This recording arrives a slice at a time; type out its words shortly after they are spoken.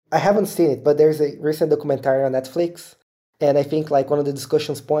I haven't seen it, but there's a recent documentary on Netflix. And I think like one of the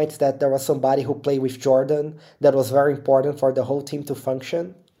discussions points that there was somebody who played with Jordan that was very important for the whole team to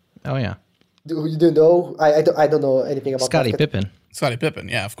function. Oh, yeah. Do you know? I don't know anything about Scottie Pippen. Scottie Pippen,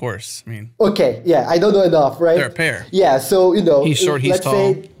 yeah, of course. I mean, okay, yeah, I don't know enough, right? They're a pair. Yeah, so he's short, he's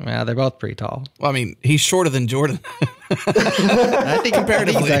tall. Yeah, they're both pretty tall. Well, I mean, he's shorter than Jordan. I think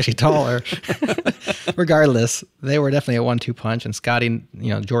comparatively, he's actually taller. Regardless, they were definitely a 1-2 punch, and Scottie,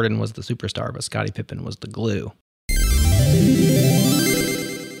 Jordan was the superstar, but Scottie Pippen was the glue.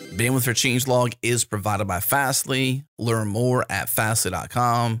 Bandwidth for Changelog is provided by Fastly. Learn more at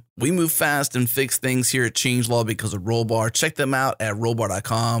fastly.com. We move fast and fix things here at Changelog because of Rollbar. Check them out at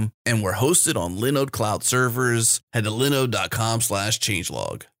rollbar.com. And we're hosted on Linode Cloud servers. Head to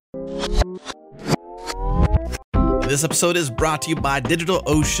linode.com/changelog. This episode is brought to you by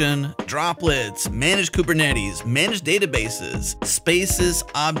DigitalOcean, Droplets, Managed Kubernetes, Managed Databases, Spaces,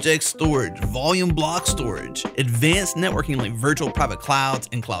 Object Storage, Volume Block Storage, Advanced Networking like Virtual Private Clouds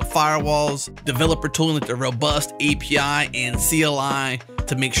and Cloud Firewalls, Developer Tooling like the robust API and CLI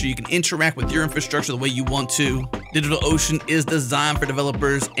to make sure you can interact with your infrastructure the way you want to. DigitalOcean is designed for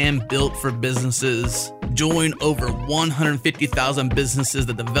developers and built for businesses. Join over 150,000 businesses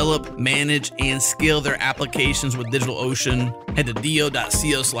that develop, manage, and scale their applications with DigitalOcean. Head to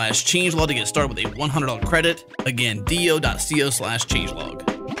do.co/changelog to get started with a $100 credit. Again, do.co/changelog.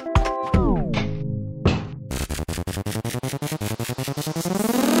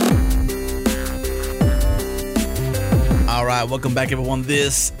 All right, welcome back, everyone.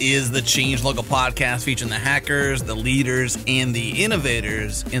 This is the Changelog, a podcast featuring the hackers, the leaders, and the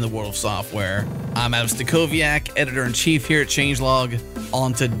innovators in the world of software. I'm Adam Stacoviak, editor-in-chief here at Changelog.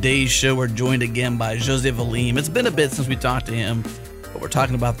 On today's show, we're joined again by José Valim. It's been a bit since we talked to him, but we're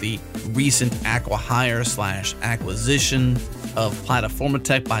talking about the recent acquihire/acquisition of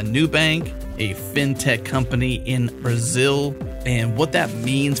Plataformatec by Nubank, a fintech company in Brazil, and what that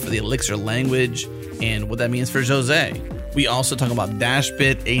means for the Elixir language and what that means for José. We also talk about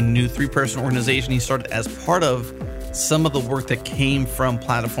Dashbit, a new 3-person organization he started as part of some of the work that came from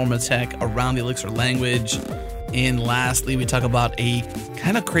Plataformatec around the Elixir language. And lastly, we talk about a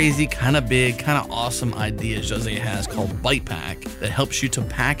kind of crazy, kind of big, kind of awesome idea José has called Bytepack that helps you to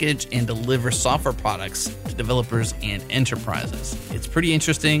package and deliver software products to developers and enterprises. It's pretty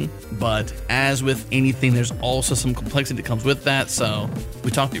interesting, but as with anything, there's also some complexity that comes with that. So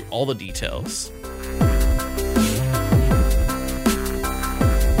we talk through all the details.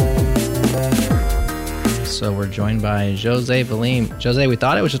 So we're joined by José Valim. José, we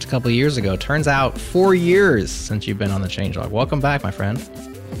thought it was just a couple of years ago. Turns out 4 years since you've been on the Changelog. Welcome back, my friend.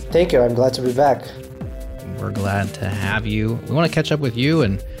 Thank you. I'm glad to be back. We're glad to have you. We want to catch up with you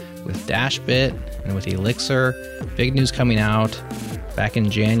and with Dashbit and with Elixir. Big news coming out back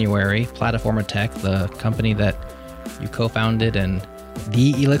in January. Plataformatec, the company that you co-founded and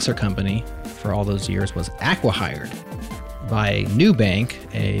the Elixir company for all those years, was acquihired by Nubank,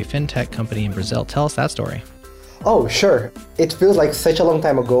 a fintech company in Brazil. Tell us that story. Oh, sure. It feels like such a long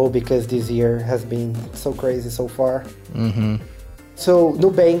time ago because this year has been so crazy so far. Mm-hmm. So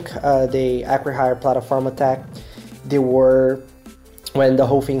Nubank, they acquihired Plataformatec. They were, when the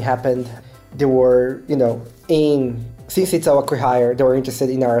whole thing happened, they were, since it's our acquihire, they were interested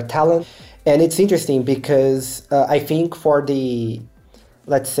in our talent. And it's interesting because I think for to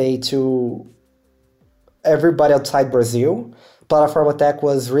everybody outside Brazil, Plataformatec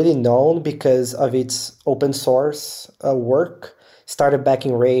was really known because of its open source work. Started back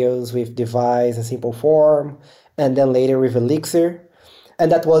in Rails with Device and Simple Form, and then later with Elixir.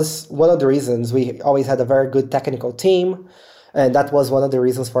 And that was one of the reasons we always had a very good technical team, and that was one of the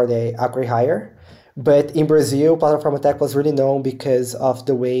reasons for the acquihire. But in Brazil, Plataformatec was really known because of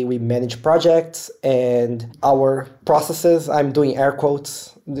the way we manage projects and our processes. I'm doing air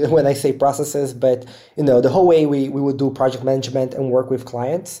quotes when I say processes, but the whole way we would do project management and work with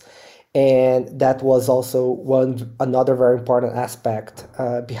clients. And that was also another very important aspect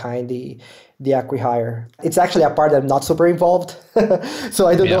behind the acquihire. It's actually a part that I'm not super involved, so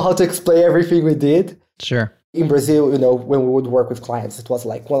I don't know how to explain everything we did. Sure. In Brazil, when we would work with clients, it was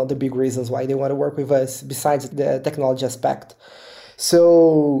like one of the big reasons why they want to work with us, besides the technology aspect.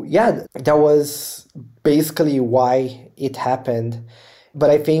 So yeah, that was basically why it happened. But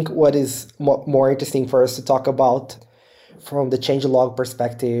I think what is more interesting for us to talk about from the changelog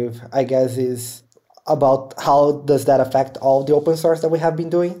perspective, I guess, is about how does that affect all the open source that we have been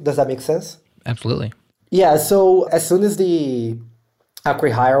doing. Does that make sense? Absolutely. Yeah, so as soon as the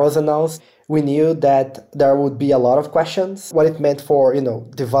acquihire was announced, we knew that there would be a lot of questions. What it meant for,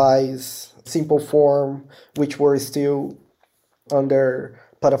 Device, Simple Form, which were still under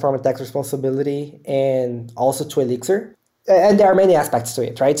Plataformatec's responsibility and also to Elixir. And there are many aspects to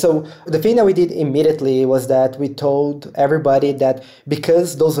it, right? So the thing that we did immediately was that we told everybody that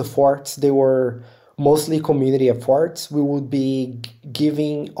because those efforts, they were mostly community efforts, we would be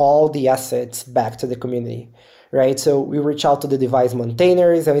giving all the assets back to the community, right? So we reach out to the device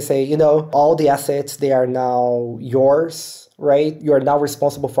maintainers and we say, all the assets, they are now yours, right? You are now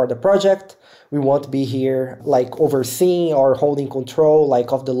responsible for the project. We won't be here like overseeing or holding control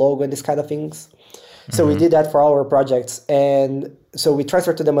like of the logo and these kind of things. So we did that for all our projects. And so we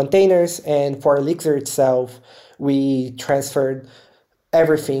transferred to the maintainers, and for Elixir itself, we transferred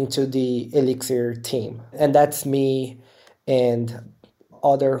everything to the Elixir team. And that's me and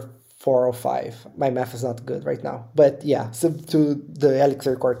other 4 or 5. My math is not good right now. But yeah, so to the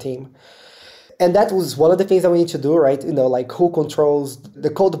Elixir core team. And that was one of the things that we need to do, right? Like who controls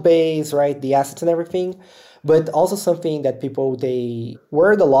the code base, right? The assets and everything. But also something that people, they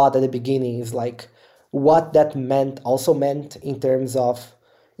worried a lot at the beginning is like, what that also meant in terms of,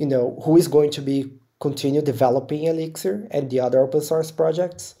 who is going to be continue developing Elixir and the other open source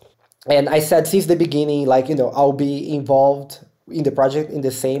projects. And I said since the beginning, like, I'll be involved in the project in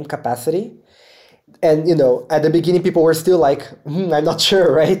the same capacity. And, at the beginning, people were still like, I'm not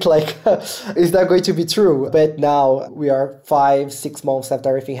sure, right? Like, is that going to be true? But now we are 5-6 months after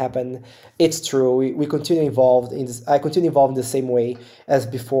everything happened. It's true. We continue involved in this. I continue involved in the same way as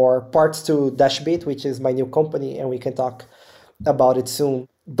before. Parts to Dashbit, which is my new company, and we can talk about it soon.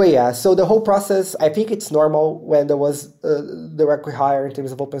 But yeah, so the whole process, I think it's normal when there was the acquihire in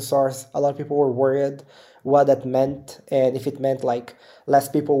terms of open source. A lot of people were worried what that meant and if it meant like less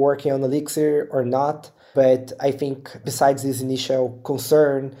people working on Elixir or not. But I think besides this initial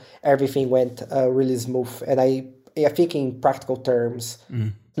concern, everything went really smooth. And I think in practical terms,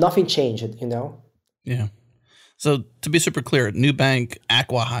 nothing changed, Yeah. So to be super clear, Nubank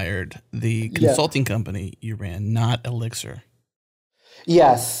acquihired the consulting company you ran, not Elixir.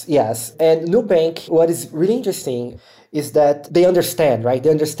 Yes. And Nubank, what is really interesting is that they understand, right? They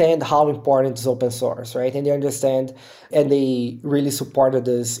understand how important is open source, right? And they understand, and they really supported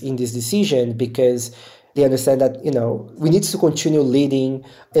us in this decision because they understand that, we need to continue leading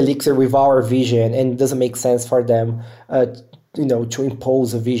Elixir with our vision, and it doesn't make sense for them, to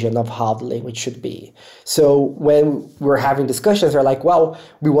impose a vision of how the language should be. So when we're having discussions, they're like, well,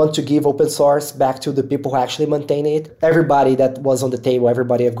 we want to give open source back to the people who actually maintain it. Everybody that was on the table,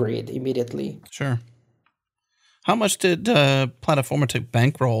 everybody agreed immediately. Sure. How much did Plataformatec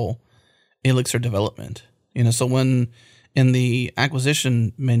bankroll Elixir development? So when in the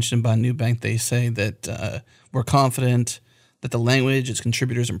acquisition mentioned by Nubank, they say that we're confident that the language, its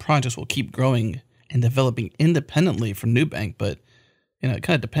contributors and projects will keep growing and developing independently from Nubank, but it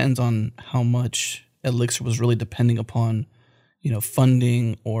kind of depends on how much Elixir was really depending upon,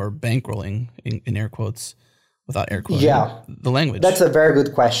 funding or bankrolling in air quotes, without air quotes. Yeah, the language. That's a very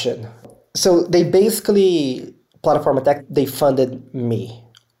good question. So they basically, Plataformatec, they funded me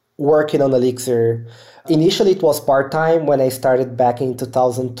working on Elixir. Initially, it was part-time when I started back in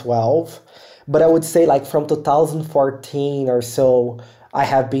 2012, but I would say like from 2014 or so, I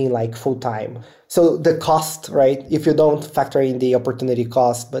have been like full-time. So the cost, right, if you don't factor in the opportunity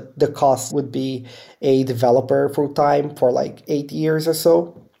cost, but the cost would be a developer full-time for like 8 years or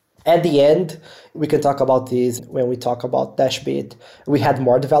so. At the end, we can talk about this when we talk about Dashbit. We had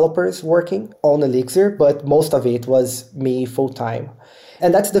more developers working on Elixir, but most of it was me full-time.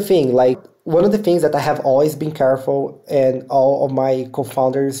 And that's the thing, like one of the things that I have always been careful, and all of my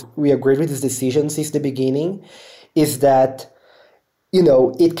co-founders, we agreed with this decision since the beginning, is that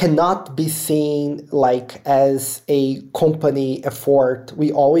it cannot be seen like as a company effort.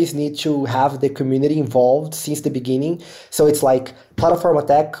 We always need to have the community involved since the beginning. So it's like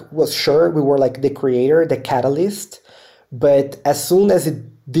Plataformatec was sure we were like the creator, the catalyst, but as soon as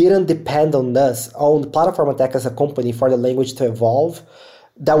it didn't depend on us, on Plataformatec as a company for the language to evolve,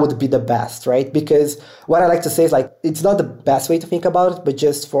 that would be the best, right? Because what I like to say is like, it's not the best way to think about it, but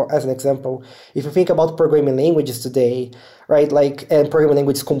just as an example, if you think about programming languages today, right? Like, and programming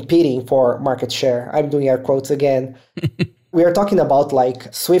languages competing for market share, I'm doing air quotes again. We are talking about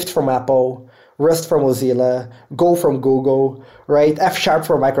like Swift from Apple, Rust from Mozilla, Go from Google, right? F#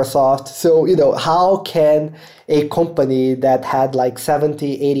 from Microsoft. So, how can a company that had like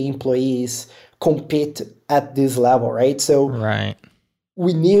 70, 80 employees compete at this level, right? So, right.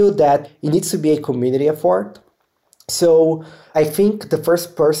 We knew that it needs to be a community effort. So I think the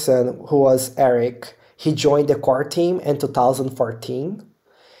first person, who was Eric, he joined the core team in 2014.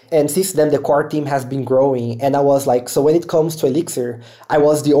 And since then, the core team has been growing. And I was like, so when it comes to Elixir, I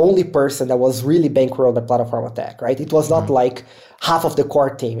was the only person that was really bankrolled by Plataformatec, right? It was not like half of the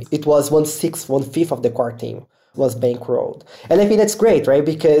core team. It was 1/6, 1/5 of the core team was bankrolled. And I think that's great, right?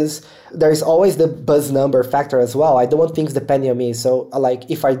 Because there's always the buzz number factor as well. I don't want things depending on me. So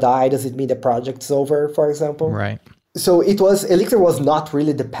like if I die, does it mean the project's over, for example? Right. So Elixir was not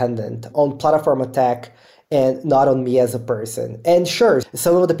really dependent on Plataformatec and not on me as a person. And sure,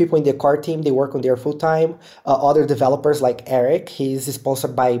 some of the people in the core team, they work on there full-time. Other developers like Eric, he's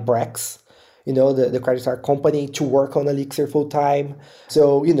sponsored by Brex, the credit card company, to work on Elixir full-time.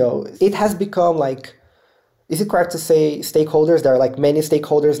 So, it has become like, is it correct to say stakeholders? There are like many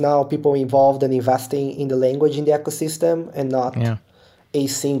stakeholders now, people involved and investing in the language in the ecosystem and not a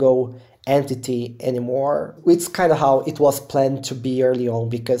single entity anymore. It's kind of how it was planned to be early on,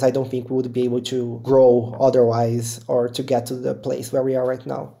 because I don't think we would be able to grow otherwise or to get to the place where we are right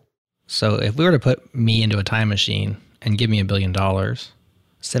now. So if we were to put me into a time machine and give me $1 billion,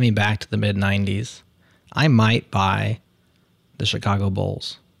 send me back to the mid-90s, I might buy the Chicago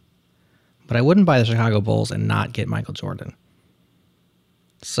Bulls. But I wouldn't buy the Chicago Bulls and not get Michael Jordan.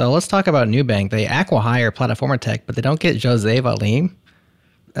 So let's talk about Nubank. They acquihire Plataformatec, but they don't get José Valim.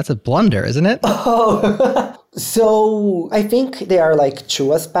 That's a blunder, isn't it? Oh, so I think there are like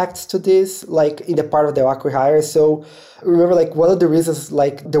two aspects to this, like in the part of the acquihire. So remember, like one of the reasons,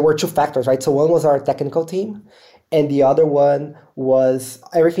 like there were two factors, right? So one was our technical team, and the other one was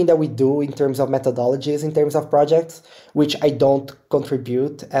everything that we do in terms of methodologies, in terms of projects, which I don't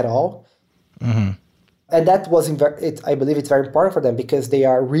contribute at all. Mm-hmm. And that was, I believe it's very important for them because they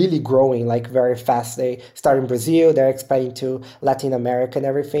are really growing like very fast. They start in Brazil, they're expanding to Latin America and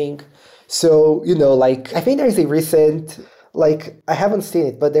everything. So, like I think there's a recent, like I haven't seen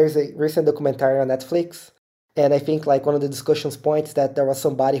it, but there's a recent documentary on Netflix. And I think like one of the discussions points that there was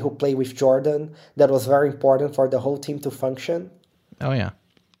somebody who played with Jordan that was very important for the whole team to function. Oh, yeah.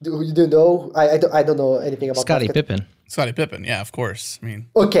 Do you know? I don't know anything about Scottie Pippen. Scottie Pippen, yeah, of course. I mean,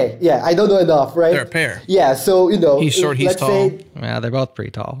 okay, yeah, I don't know enough, right? They're a pair. Yeah, so he's short, he's tall. Yeah, they're both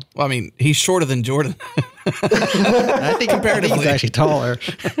pretty tall. Well, I mean, he's shorter than Jordan. I think comparatively, he's actually taller.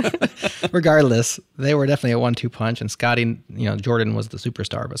 Regardless, they were definitely a 1-2 punch, and Scottie, Jordan was the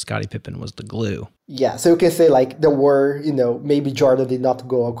superstar, but Scottie Pippen was the glue. Yeah, so you can say like there were, maybe Jordan did not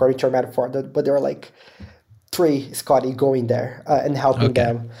go according to our metaphor, but there were like 3 Scottie going there and helping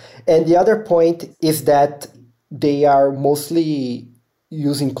them. And the other point is that they are mostly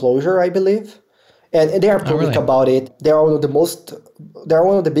using Clojure, I believe. And they are public about it. They are one of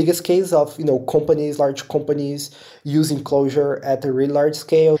the biggest cases of, large companies using Clojure at a really large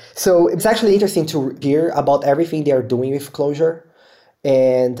scale. So it's actually interesting to hear about everything they are doing with Clojure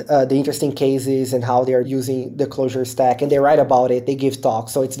and the interesting cases and how they are using the Clojure stack. And they write about it, they give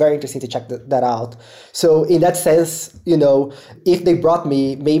talks. So it's very interesting to check that out. So in that sense, if they brought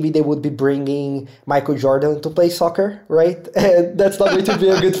me, maybe they would be bringing Michael Jordan to play soccer, right? And that's not going to be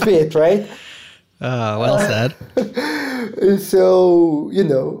a good fit, right? Well said. So,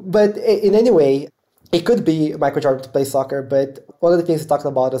 but in any way, it could be Michael Jordan to play soccer. But one of the things we talked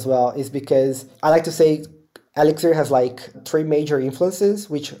about as well is because I like to say Elixir has like 3 major influences,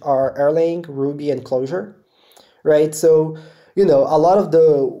 which are Erlang, Ruby, and Clojure, right? So, a lot of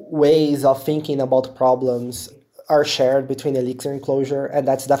the ways of thinking about problems are shared between Elixir and Clojure, and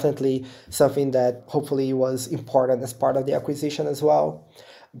that's definitely something that hopefully was important as part of the acquisition as well.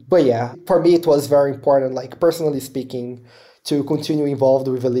 But yeah, for me, it was very important, like personally speaking, to continue involved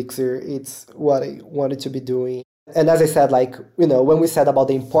with Elixir. It's what I wanted to be doing. And as I said, like, when we said about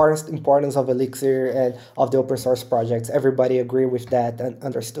the importance of Elixir and of the open source projects, everybody agreed with that and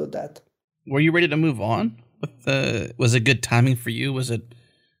understood that. Were you ready to move on? Was it good timing for you?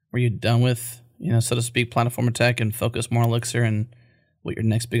 Were you done with, so to speak, Plataformatec and focus more on Elixir and what your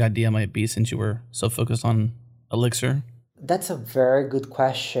next big idea might be since you were so focused on Elixir? That's a very good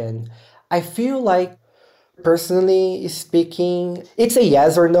question. I feel like, personally speaking, it's a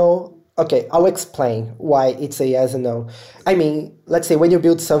yes or no. Okay, I'll explain why it's a yes and no. I mean, let's say when you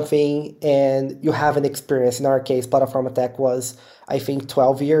build something and you have an experience, in our case, Plataformatec was, I think,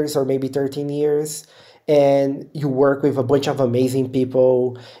 12 years or maybe 13 years, and you work with a bunch of amazing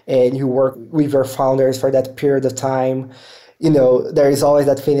people and you work with your founders for that period of time. There is always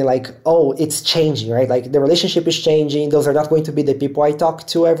that feeling like, oh, it's changing, right? Like the relationship is changing. Those are not going to be the people I talk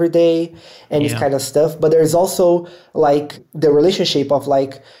to every day and this kind of stuff. But there's also like the relationship of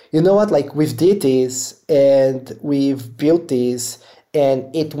like, you know what, like we've did this and we've built this and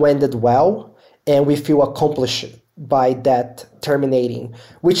it went well and we feel accomplished by that terminating,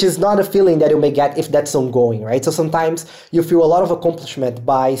 which is not a feeling that you may get if that's ongoing, right? So sometimes you feel a lot of accomplishment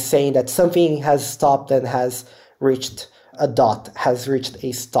by saying that something has stopped and has reached a dot, has reached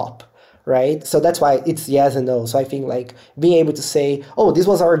a stop, right? So that's why it's yes and no. So I think like being able to say, oh, this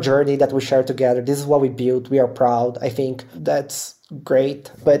was our journey that we shared together. This is what we built. We are proud. I think that's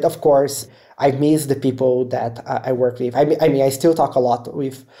great. But of course, I miss the people that I work with. I mean, I still talk a lot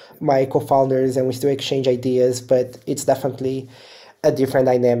with my co-founders and we still exchange ideas, but it's definitely a different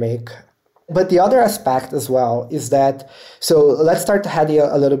dynamic. But the other aspect as well is that, so let's start heading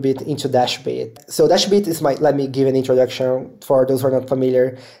a little bit into Dashbit. So Dashbit is let me give an introduction for those who are not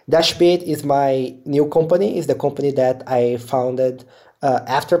familiar. Dashbit is my new company, is the company that I founded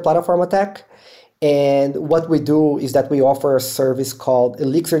after Plataformatec. And what we do is that we offer a service called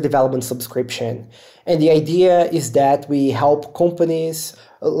Elixir Development Subscription. And the idea is that we help companies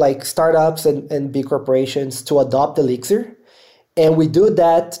like startups and big corporations to adopt Elixir. And we do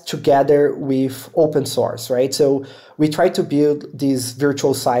that together with open source, right? So we try to build this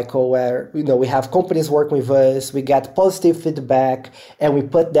virtual cycle where, we have companies working with us, we get positive feedback, and we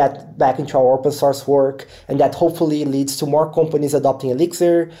put that back into our open source work. And that hopefully leads to more companies adopting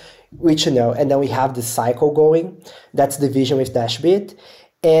Elixir, which, and then we have this cycle going. That's the vision with Dashbit.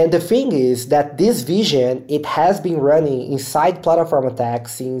 And the thing is that this vision, it has been running inside Plataformatec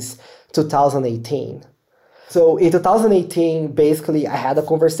since 2018. So in 2018, basically, I had a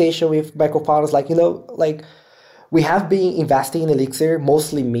conversation with my co-founders, we have been investing in Elixir,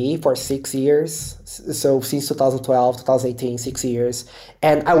 mostly me, for 6 years. So since 2012, 2018, 6 years.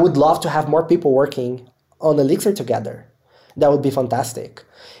 And I would love to have more people working on Elixir together. That would be fantastic.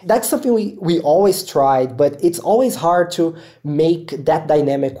 That's something we always tried, but it's always hard to make that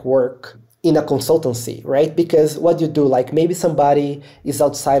dynamic work in a consultancy, right? Because what you do, maybe somebody is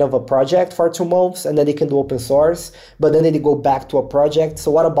outside of a project for 2 months and then they can do open source, but then they go back to a project. So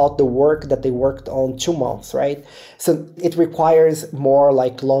what about the work that they worked on 2 months, right? So it requires more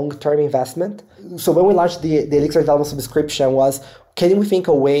long-term investment. So when we launched the Elixir Development Subscription was, can we think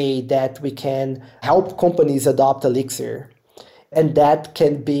a way that we can help companies adopt Elixir? And that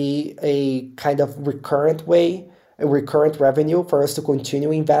can be a kind of recurrent way, a recurrent revenue for us to continue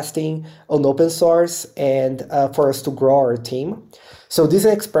investing on open source and for us to grow our team. So this is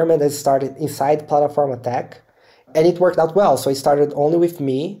an experiment that started inside Plataformatec, and it worked out well. So it started only with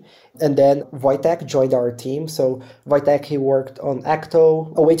me, and then Bytepack joined our team. So Bytepack, he worked on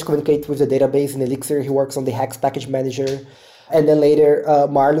Acto, a way to communicate with the database in Elixir. He works on the Hex Package Manager. And then later,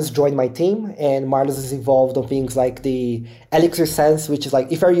 Marlos joined my team, and Marlos is involved on things like the Elixir Sense, which is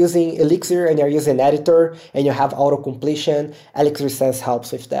if you're using Elixir and you're using an editor and you have auto-completion, Elixir Sense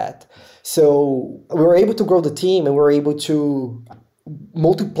helps with that. So we were able to grow the team, and we were able to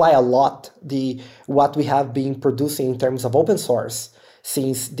multiply a lot what we have been producing in terms of open source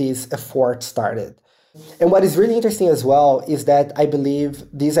since this effort started. And what is really interesting as well is that I believe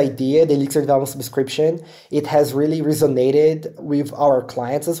this idea, the Elixir Development Subscription, it has really resonated with our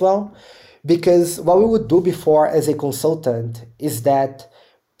clients as well. Because what we would do before as a consultant is that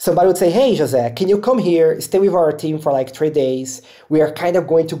somebody would say, hey, José, can you come here, stay with our team for 3 days? We are kind of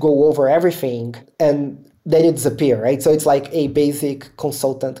going to go over everything. And then you disappear, right? So it's like a basic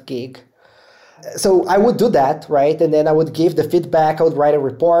consultant gig. So I would do that, right? And then I would give the feedback, I would write a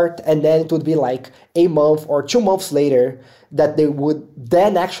report, and then it would be a month or 2 months later that they would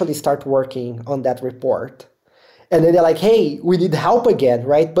then actually start working on that report. And then they're like, hey, we need help again,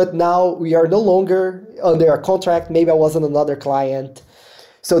 right? But now we are no longer under a contract. Maybe I was on another client.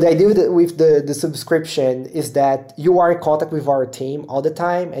 So the idea with the subscription is that you are in contact with our team all the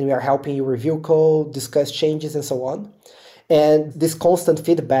time, and we are helping you review code, discuss changes, and so on. And this constant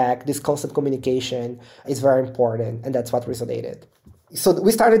feedback, this constant communication is very important, and that's what resonated. So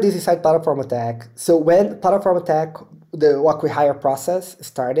we started this inside Plataformatec. So when Plataformatec, the acquihire process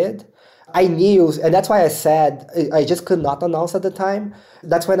started, I knew, and that's why I said, I just could not announce at the time.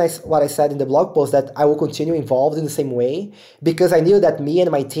 That's what I said in the blog post, that I will continue involved in the same way, because I knew that me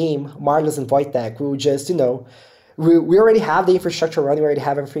and my team, Marlos and Bytepack, we would just, we already have the infrastructure running, we already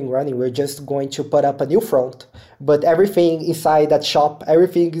have everything running. We're just going to put up a new front. But everything inside that shop,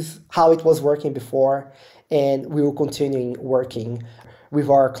 everything is how it was working before. And we will continue working with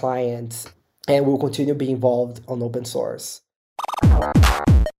our clients, and we'll continue being involved on open source.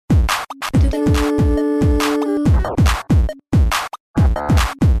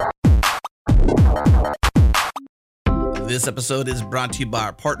 This episode is brought to you by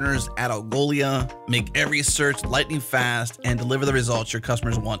our partners at Algolia. Make every search lightning fast and deliver the results your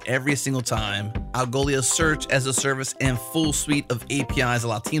customers want every single time. Algolia's search as a service and full suite of APIs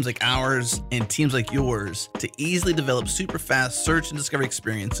allow teams like ours and teams like yours to easily develop super fast search and discovery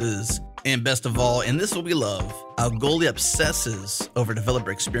experiences. And best of all, and this is what we love, Algolia obsesses over developer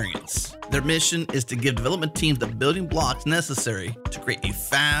experience. Their mission is to give development teams the building blocks necessary to create a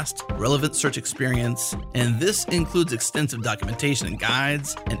fast, relevant search experience. And this includes extensive documentation and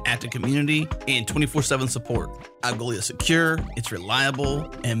guides, an active community, and 24/7 support. Algolia is secure, it's reliable,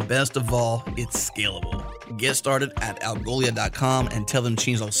 and best of all, it's scalable. Get started at algolia.com and tell them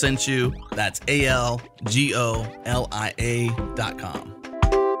Changelog sent you. That's ALGOLIA.com.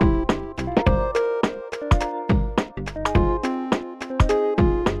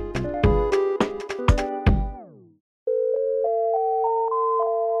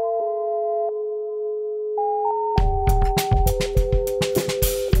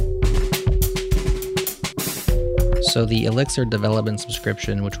 So the Elixir development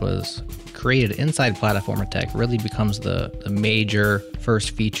subscription, which was created inside Plataformatec, really becomes the major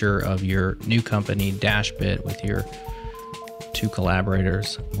first feature of your new company, Dashbit, with your two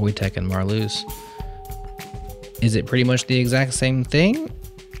collaborators, Bytepack and Marluz. Is it pretty much the exact same thing?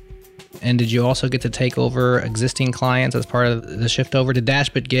 And did you also get to take over existing clients as part of the shift over? Did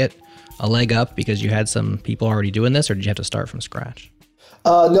Dashbit get a leg up because you had some people already doing this, or did you have to start from scratch?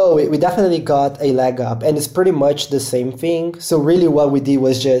 No, we definitely got a leg up, and it's pretty much the same thing. So really what we did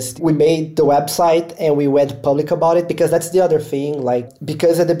was just, we made the website and we went public about it, because that's the other thing.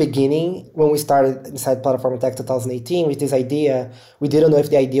 Because at the beginning, when we started inside Plataformatec 2018 with this idea, we didn't know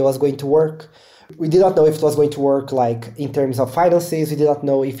if the idea was going to work. We did not know if it was going to work in terms of finances. We did not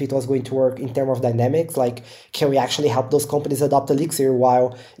know if it was going to work in terms of dynamics. Can we actually help those companies adopt Elixir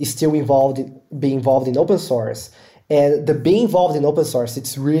while it's still being involved in open source? And the being involved in open source,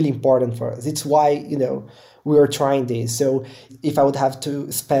 it's really important for us. It's why, we were trying this. So if I would have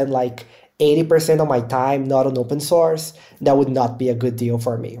to spend 80% of my time not on open source, that would not be a good deal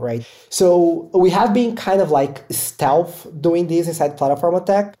for me, right? So we have been kind of stealth doing this inside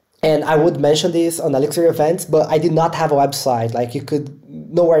Plataformatec. And I would mention this on Elixir events, but I did not have a website.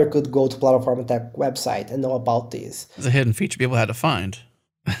 Nowhere you could go to Plataformatec website and know about this. It's a hidden feature people had to find,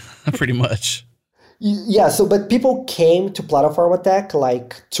 pretty much. Yeah, but people came to Plataformatec,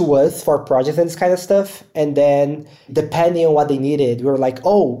 to us for projects and this kind of stuff. And then depending on what they needed, we were like,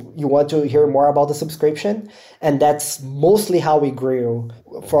 oh, you want to hear more about the subscription? And that's mostly how we grew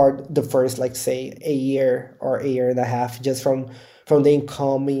for the first, say, a year or a year and a half, just from the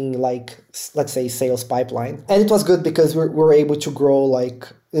incoming, let's say, sales pipeline. And it was good because we were able to grow,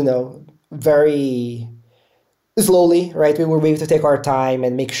 very slowly, right? We were able to take our time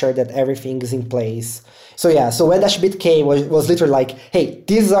and make sure that everything is in place. So when Dashbit came, was literally hey,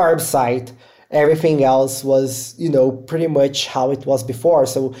 this is our website. Everything else was, pretty much how it was before.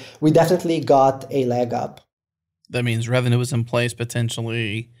 So we definitely got a leg up. That means revenue was in place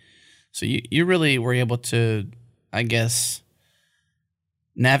potentially. So you really were able to, I guess,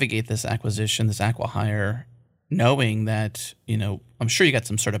 navigate this acquisition, this acquihire, knowing that, I'm sure you got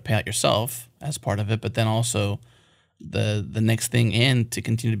some sort of payout yourself as part of it, but then also the next thing in to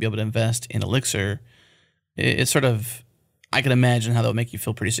continue to be able to invest in Elixir, it's sort of, I can imagine how that would make you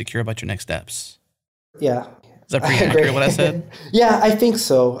feel pretty secure about your next steps. Yeah. Is that pretty accurate what I said? Yeah, I think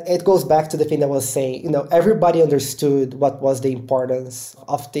so. It goes back to the thing that I was saying, everybody understood what was the importance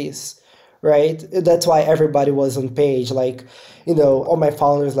of this, right? That's why everybody was on page. All my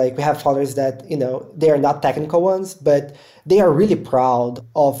founders, we have founders that, they are not technical ones, but they are really proud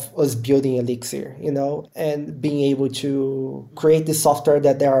of us building Elixir, and being able to create this software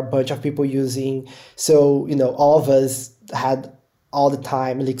that there are a bunch of people using. So, all of us had all the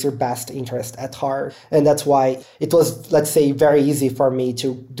time Elixir best interest at heart. And that's why it was, let's say, very easy for me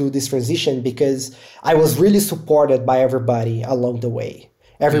to do this transition, because I was really supported by everybody along the way.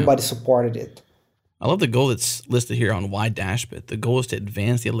 Everybody supported it. I love the goal that's listed here on Why Dashbit. The goal is to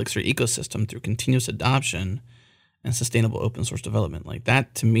advance the Elixir ecosystem through continuous adoption and sustainable open source development.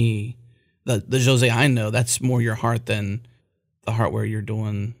 That, to me, the Jose I know, that's more your heart than the heart where you're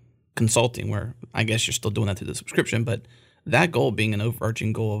doing consulting, where I guess you're still doing that through the subscription. But that goal being an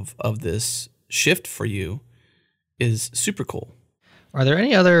overarching goal of this shift for you is super cool. Are there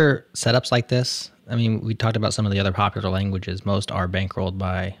any other setups like this? I mean, we talked about some of the other popular languages. Most are bankrolled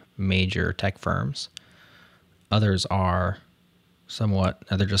by major tech firms. Others are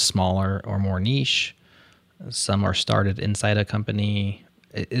they're just smaller or more niche. Some are started inside a company.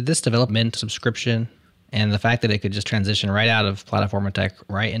 This development subscription and the fact that it could just transition right out of Plataformatec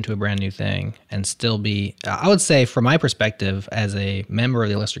right into a brand new thing and still be, I would say from my perspective as a member of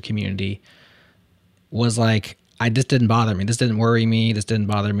the Elixir community, was this didn't bother me. This didn't worry me. This didn't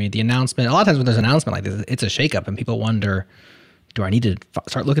bother me. The announcement, a lot of times when there's an announcement like this, it's a shakeup and people wonder, do I need to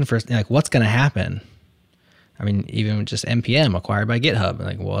start looking for, like, what's going to happen? I mean, even just NPM acquired by GitHub,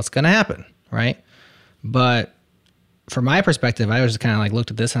 like, well, what's going to happen, right? But from my perspective, I was just kind of like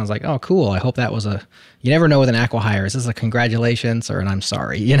looked at this and I was like, oh, cool. I hope that was you never know with an acquihire. Is this a congratulations or an I'm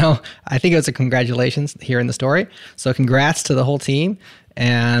sorry? You know, I think it was a congratulations here in the story. So congrats to the whole team.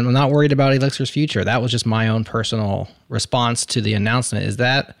 And I'm not worried about Elixir's future. That was just my own personal response to the announcement. Is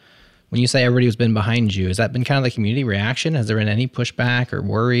that, when you say everybody has been behind you, has that been kind of the community reaction? Has there been any pushback or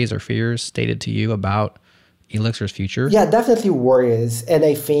worries or fears stated to you about Elixir's future? Yeah, definitely worries. And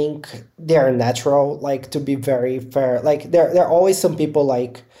I think they are natural, like, to be very fair. Like, there are always some people,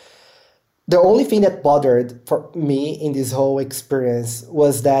 like, the only thing that bothered for me in this whole experience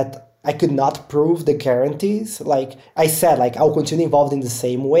was that I could not prove the guarantees. Like I said, like, I'll continue involved in the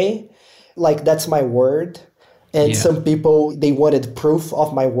same way. Like, that's my word. And some people, they wanted proof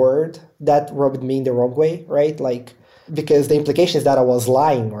of my word. That rubbed me in the wrong way, right? Like, because the implication is that I was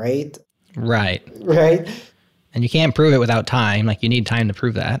lying, right? Right. Right? And you can't prove it without time. Like, you need time to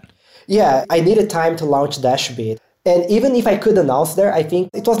prove that. Yeah, I needed time to launch Dashbit. And even if I could announce there, I think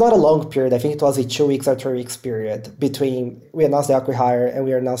it was not a long period. I think it was a 2 weeks or 3 weeks period between we announced the acquihire and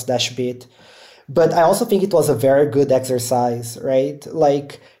we announced Dashbit. But I also think it was a very good exercise, right?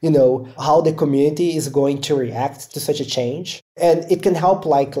 Like, you know, how the community is going to react to such a change. And it can help,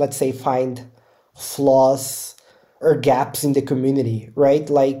 like, let's say, find flaws or gaps in the community, right?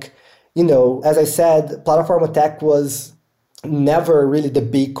 Like, you know, as I said, Plataformatec was never really the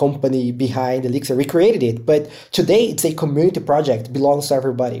big company behind Elixir. We created it, but today it's a community project, belongs to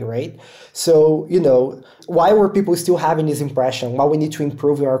everybody, right? So, you know, why were people still having this impression? Why we need to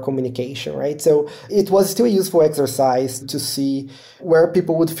improve our communication, right? So it was still a useful exercise to see where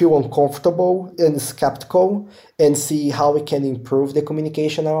people would feel uncomfortable and skeptical and see how we can improve the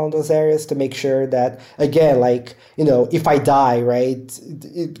communication around those areas to make sure that, again, like, you know, if I die, right,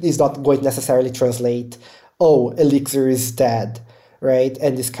 it is not going to necessarily translate, oh, Elixir is dead, right?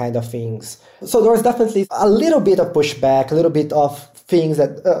 And these kind of things. So there was definitely a little bit of pushback, a little bit of things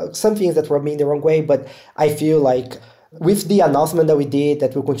that, some things that rubbed me in the wrong way, but I feel like with the announcement that we did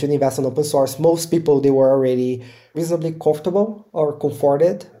that we'll continue to invest in open source, most people, they were already reasonably comfortable or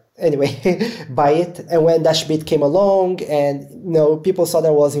comforted anyway by it. And when Dashbit came along and, you know, people saw that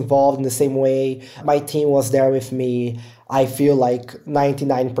I was involved in the same way, my team was there with me, I feel like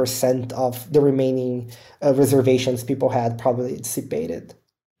 99% of the remaining reservations people had probably dissipated.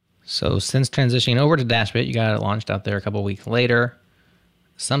 So since transitioning over to Dashbit, you got it launched out there a couple of weeks later.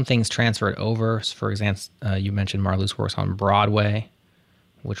 Some things transferred over. For example, you mentioned Marluce works on Broadway,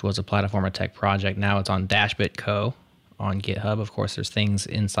 which was a Plataformatec project. Now it's on Dashbit Co. on GitHub. Of course, there's things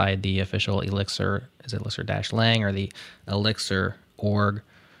inside the official Elixir, is it Elixir-Lang or the Elixir org.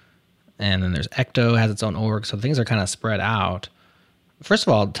 And then there's Ecto has its own org. So things are kind of spread out. First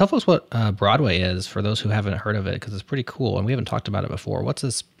of all, tell folks what Broadway is for those who haven't heard of it, because it's pretty cool and we haven't talked about it before. What's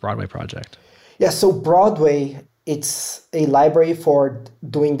this Broadway project? Yeah, so Broadway, it's a library for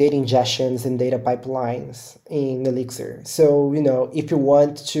doing data ingestions and data pipelines in Elixir. So, you know, if you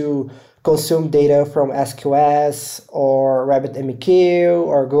want to consume data from SQS or RabbitMQ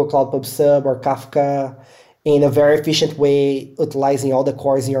or Google Cloud Pub Sub or Kafka in a very efficient way, utilizing all the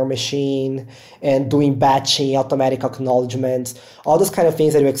cores in your machine and doing batching, automatic acknowledgements, all those kind of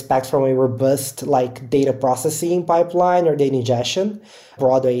things that you expect from a robust like data processing pipeline or data ingestion,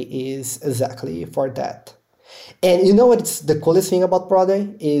 Broadway is exactly for that. And you know what's the coolest thing about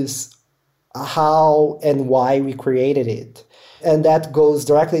Broadway is how and why we created it. And that goes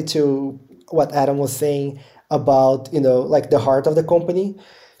directly to what Adam was saying about, you know, like the heart of the company.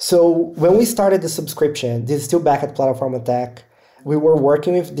 So when we started the subscription, this is still back at Plataformatec, we were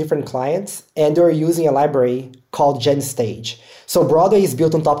working with different clients and they were using a library called GenStage. So Broadway is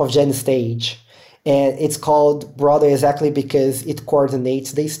built on top of GenStage. And it's called Broadway exactly because it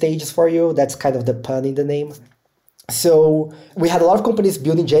coordinates the stages for you. That's kind of the pun in the name. So we had a lot of companies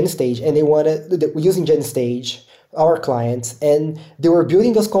building GenStage and they were using GenStage, our clients, and they were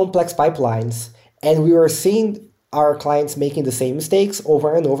building those complex pipelines. And we were seeing our clients making the same mistakes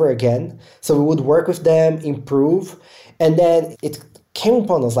over and over again. So we would work with them, improve, and then it came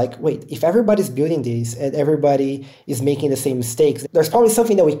upon us like, wait, if everybody's building these and everybody is making the same mistakes, there's probably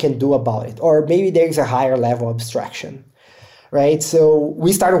something that we can do about it. Or maybe there's a higher level of abstraction, right? So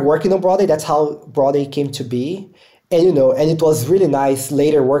we started working on Broadway. That's how Broadway came to be. And, you know, and it was really nice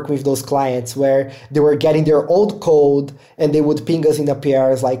later working with those clients where they were getting their old code and they would ping us in the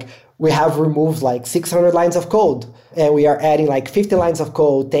PRs like, we have removed like 600 lines of code and we are adding like 50 lines of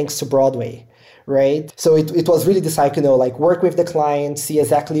code thanks to Broadway, right? So it was really the cycle, like work with the client, see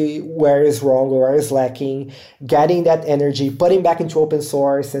exactly where is wrong or where is lacking, getting that energy, putting back into open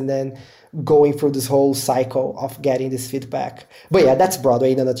source, and then going through this whole cycle of getting this feedback. But yeah, that's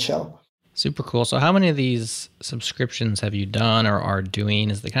Broadway in a nutshell. Super cool. So how many of these subscriptions have you done or are doing?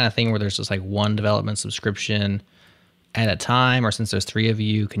 Is it the kind of thing where there's just like one development subscription at a time, or since there's 3 of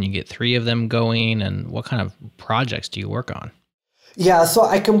you, can you get 3 of them going? And what kind of projects do you work on? Yeah, so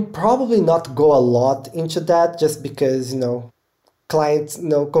I can probably not go a lot into that just because, clients,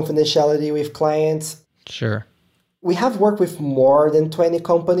 confidentiality with clients. Sure. We have worked with more than 20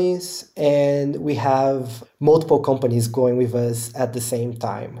 companies, and we have multiple companies going with us at the same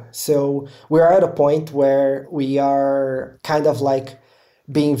time. So we are at a point where we are kind of like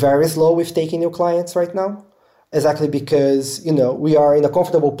being very slow with taking new clients right now. Exactly because, we are in a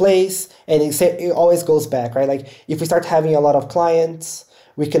comfortable place, and it always goes back, right? Like if we start having a lot of clients,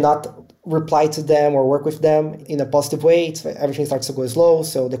 we cannot reply to them or work with them in a positive way. Everything starts to go slow,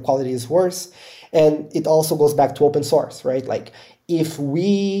 so the quality is worse. And it also goes back to open source, right? Like if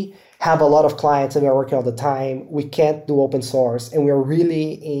we have a lot of clients and we're working all the time, we can't do open source, and we're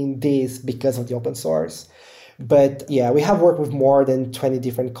really in this because of the open source. But yeah, we have worked with more than 20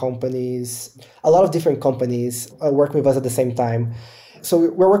 different companies. A lot of different companies work with us at the same time. So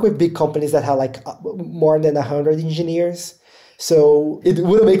we're working with big companies that have like more than 100 engineers. So it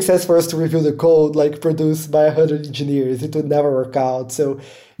wouldn't make sense for us to review the code like produced by 100 engineers. It would never work out. So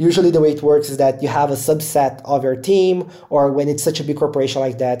usually the way it works is that you have a subset of your team, or when it's such a big corporation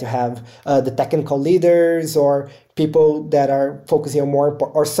like that, you have the technical leaders or people that are focusing on more,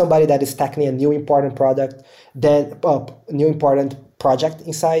 or somebody that is tackling a new important product, then new important project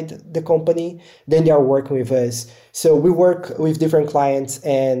inside the company, then they are working with us. So we work with different clients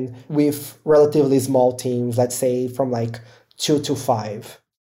and with relatively small teams, let's say from like 2 to 5.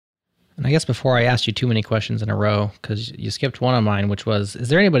 And I guess before I asked you too many questions in a row, because you skipped one of mine, which was, is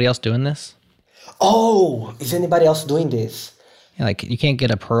there anybody else doing this? Oh, is anybody else doing this? Yeah, like you can't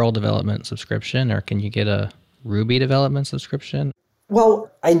get a Perl development subscription, or can you get a Ruby development subscription?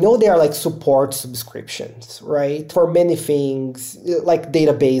 Well, I know there are like support subscriptions, right? For many things, like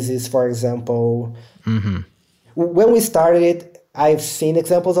databases, for example. Mm-hmm. When we started it, I've seen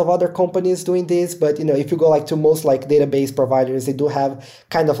examples of other companies doing this, but if you go like to most like database providers, they do have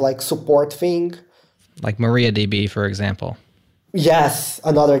kind of like support thing. Like MariaDB, for example. Yes,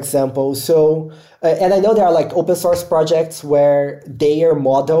 another example. So, and I know there are like open source projects where their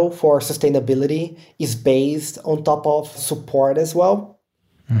model for sustainability is based on top of support as well.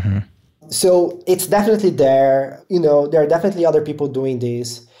 Mm-hmm. So it's definitely there. There are definitely other people doing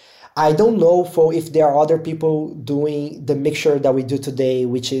this. I don't know if there are other people doing the mixture that we do today,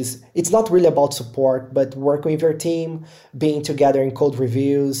 which is, it's not really about support, but working with your team, being together in code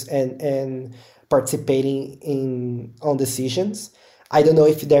reviews and participating on decisions. I don't know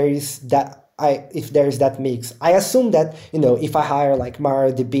if there is that mix. I assume that, if I hire like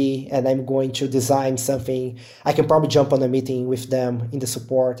MariaDB and I'm going to design something, I can probably jump on a meeting with them in the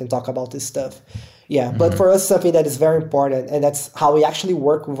support and talk about this stuff. Yeah, mm-hmm. But for us, something that is very important, and that's how we actually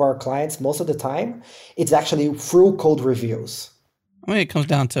work with our clients most of the time, it's actually through code reviews. I mean, it comes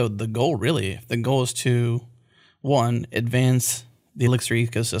down to the goal, really. If the goal is to, 1, advance the Elixir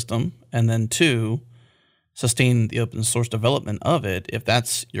ecosystem, and then 2, sustain the open source development of it, if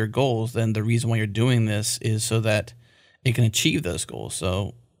that's your goals, then the reason why you're doing this is so that it can achieve those goals.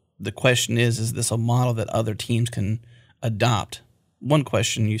 So the question is this a model that other teams can adopt? One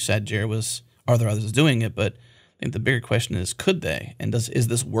question you said, Jared, was, are there others doing it? But I think the bigger question is, could they? And is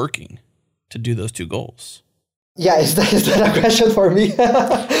this working to do those 2 goals? Yeah, is that a question for me?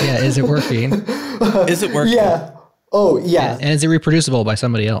 Yeah, is it working? Is it working? Yeah. Oh, yeah. And is it reproducible by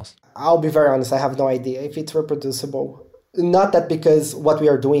somebody else? I'll be very honest, I have no idea if it's reproducible. Not that because what we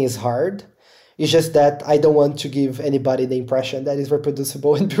are doing is hard. It's just that I don't want to give anybody the impression that it's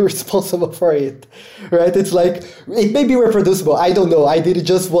reproducible and be responsible for it, right? It's like, it may be reproducible. I don't know. I did it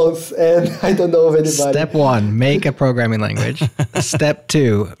just once and I don't know of anybody. Step 1, make a programming language. Step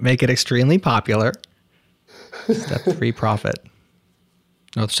 2, make it extremely popular. Step 3, profit.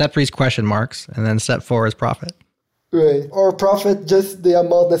 No, step 3 is question marks, and then step 4 is profit. Right. Or profit just the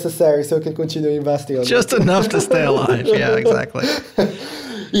amount necessary so we can continue investing on just enough to stay alive. Yeah, exactly.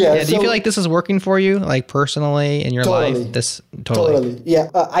 Yeah. Do you feel like this is working for you, like personally in your life? Totally. Yeah.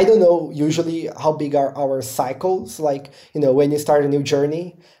 I don't know usually how big are our cycles. Like, when you start a new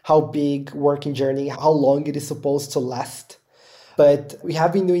journey, how big working journey, how long it is supposed to last. But we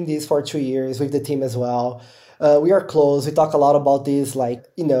have been doing this for 2 years with the team as well. We are close. We talk a lot about this. Like,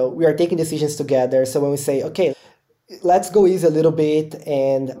 we are taking decisions together. So when we say, okay, let's go easy a little bit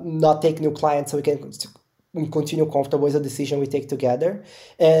and not take new clients so we can continue comfortable is a decision we take together.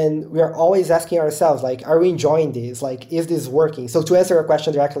 And we are always asking ourselves, like, are we enjoying this? Like, is this working? So to answer your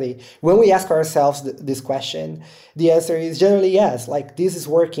question directly, when we ask ourselves this question, the answer is generally yes. Like, this is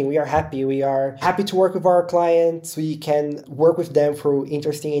working. We are happy. We are happy to work with our clients. We can work with them through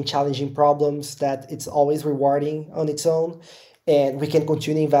interesting and challenging problems that it's always rewarding on its own. And we can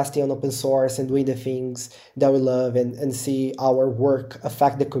continue investing on open source and doing the things that we love and see our work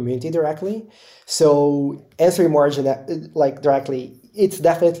affect the community directly. So answering more directly, it's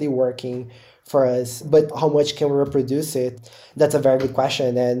definitely working for us. But how much can we reproduce it? That's a very good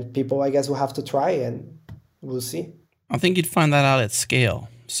question. And people, I guess, will have to try and we'll see. I think you'd find that out at scale.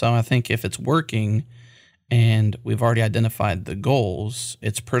 So I think if it's working and we've already identified the goals,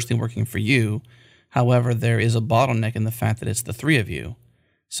 it's personally working for you. However, there is a bottleneck in the fact that it's the three of you.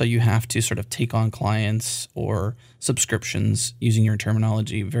 So you have to sort of take on clients or subscriptions, using your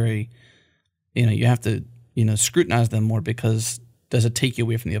terminology, you have to, scrutinize them more, because does it take you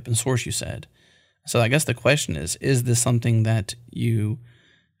away from the open source, you said? So I guess the question is this something that you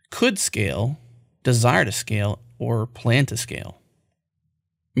could scale, desire to scale, or plan to scale?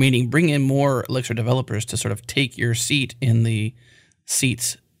 Meaning bring in more Elixir developers to sort of take your seat in the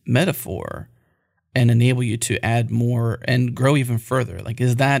seats metaphor and enable you to add more and grow even further. Like,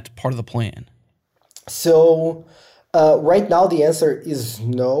 is that part of the plan? So right now the answer is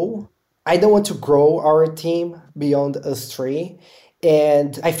no. I don't want to grow our team beyond us three.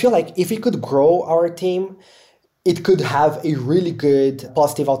 And I feel like if we could grow our team, it could have a really good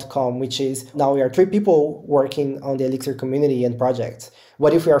positive outcome, which is now we are 3 people working on the Elixir community and projects.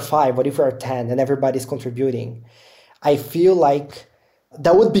 What if we are 5? What if we are 10 and everybody's contributing? I feel like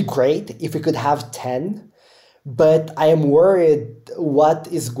that would be great if we could have 10, but I am worried what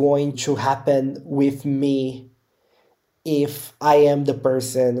is going to happen with me if I am the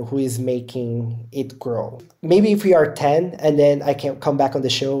person who is making it grow. Maybe if we are 10 and then I can come back on the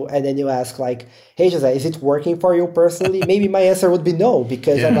show and then you ask like, hey, Jose, is it working for you personally? Maybe my answer would be no,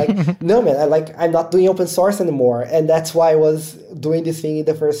 because I'm like, no, man, I'm not doing open source anymore. And that's why I was doing this thing in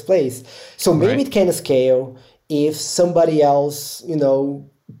the first place. So maybe it can scale if somebody else,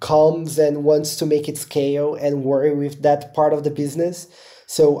 comes and wants to make it scale and worry with that part of the business.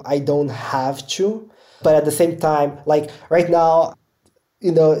 So I don't have to. But at the same time, like right now,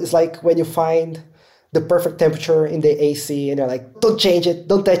 it's like when you find the perfect temperature in the AC and you're like, don't change it,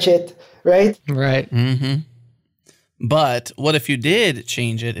 don't touch it, right? Right. Mm-hmm. But what if you did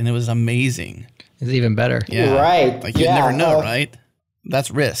change it and it was amazing? It's even better. Yeah. Right. Like you'd never know, right?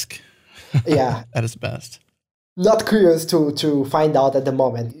 That's risk. Yeah. At its best. Not curious to find out at the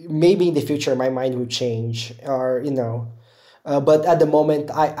moment. Maybe in the future my mind will change or, but at the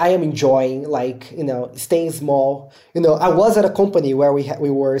moment, I am enjoying, staying small. I was at a company where we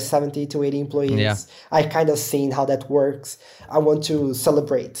were 70 to 80 employees. Yeah. I kind of seen how that works. I want to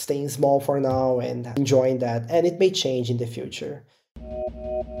celebrate staying small for now and enjoying that. And it may change in the future.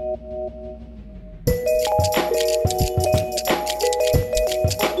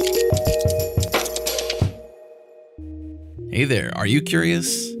 Hey there, are you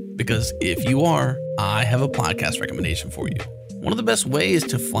curious? Because if you are, I have a podcast recommendation for you. One of the best ways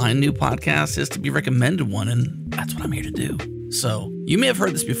to find new podcasts is to be recommended one, and that's what I'm here to do. So, you may have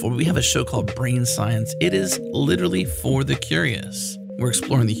heard this before, but we have a show called Brain Science. It is literally for the curious. We're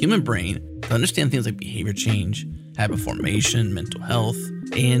exploring the human brain to understand things like behavior change, habit formation, mental health,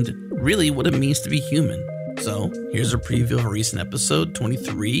 and really what it means to be human. So, here's a preview of a recent episode,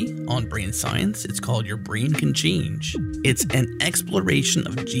 23, on brain science. It's called Your Brain Can Change. It's an exploration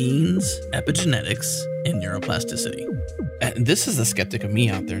of genes, epigenetics, and neuroplasticity. And this is the skeptic of me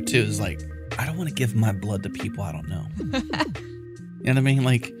out there, too, is like, I don't want to give my blood to people I don't know. You know what I mean?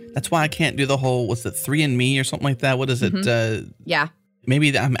 Like, that's why I can't do the whole, 3andMe or something like that? What is it? Yeah.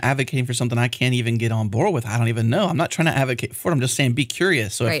 Maybe I'm advocating for something I can't even get on board with. I don't even know. I'm not trying to advocate for it. I'm just saying be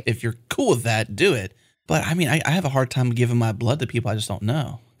curious. So if you're cool with that, do it. But I mean, I have a hard time giving my blood to people I just don't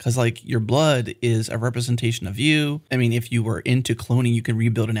know. Because your blood is a representation of you. I mean, if you were into cloning, you can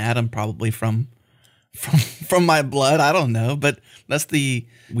rebuild an atom probably from my blood. I don't know. But that's the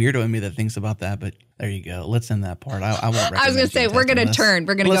weirdo in me that thinks about that. But there you go. Let's end that part. I won't recommend I was going to say, we're going to turn.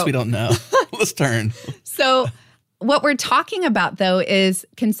 We're going to go. Unless we don't know. Let's turn. So what we're talking about, though, is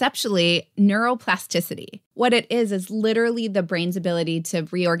conceptually neuroplasticity. What it is literally the brain's ability to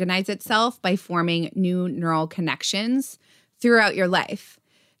reorganize itself by forming new neural connections throughout your life.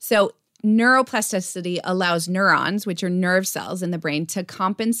 So neuroplasticity allows neurons, which are nerve cells in the brain, to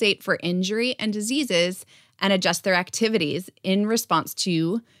compensate for injury and diseases and adjust their activities in response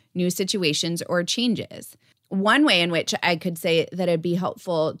to new situations or changes. One way in which I could say that it'd be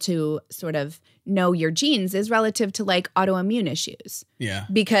helpful to sort of know your genes is relative to like autoimmune issues. Yeah.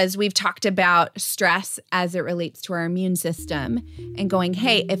 Because we've talked about stress as it relates to our immune system and going,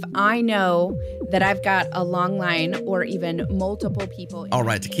 hey, if I know that I've got a long line or even multiple people. All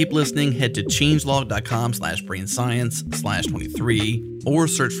right, to keep listening, head to changelog.com/brainscience/23 or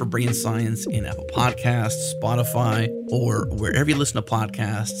search for Brain Science in Apple Podcasts, Spotify, or wherever you listen to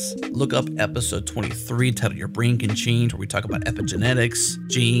podcasts. Look up episode 23 titled Your Brain Can Change, where we talk about epigenetics,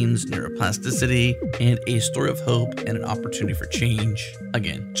 genes, neuroplasticity, and a story of hope and an opportunity for change.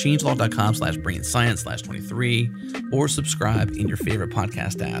 Again, changelog.com/brainscience/23 or subscribe in your favorite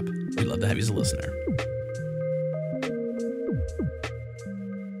podcast app. We'd love to have you as a listener.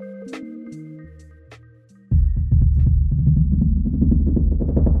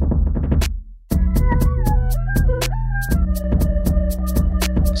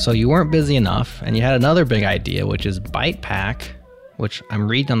 So you weren't busy enough, and you had another big idea, which is Bytepack, which I'm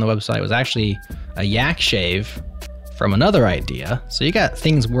reading on the website was actually a yak shave from another idea. So you got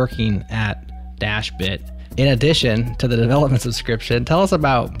things working at Dashbit in addition to the development subscription. Tell us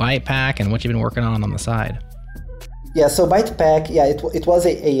about Bytepack and what you've been working on the side. Yeah, so Bytepack, it was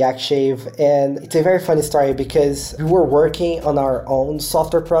a yak shave, and it's a very funny story because we were working on our own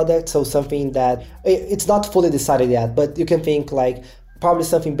software product, so something that, it's not fully decided yet, but you can think like probably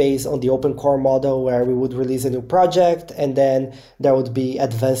something based on the open core model where we would release a new project and then there would be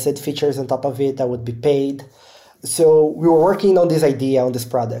advanced features on top of it that would be paid. So we were working on this idea, on this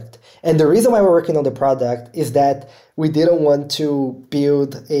product. And the reason why we're working on the product is that we didn't want to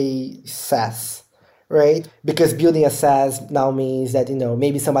build a SaaS, right? Because building a SaaS now means that,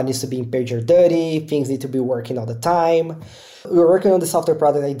 maybe somebody needs to be in PagerDuty, things need to be working all the time. We were working on the software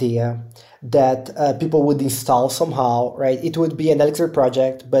product idea that people would install somehow, right? It would be an Elixir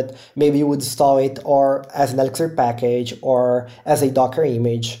project, but maybe you would install it or as an Elixir package or as a Docker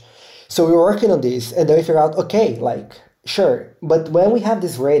image. So we were working on this, and then we figured out, okay, sure, but when we have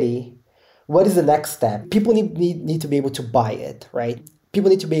this ready, what is the next step? People need to be able to buy it, right? People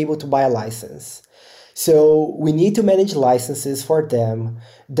need to be able to buy a license. So we need to manage licenses for them.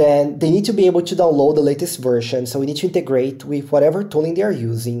 Then they need to be able to download the latest version. So we need to integrate with whatever tooling they are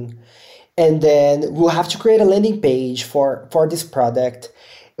using. And then we'll have to create a landing page for this product.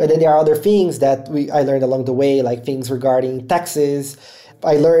 And then there are other things that I learned along the way, like things regarding taxes.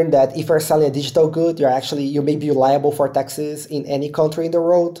 I learned that if you're selling a digital good, you may be liable for taxes in any country in the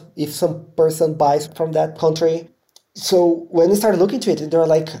world if some person buys from that country. So when we started looking into it, they're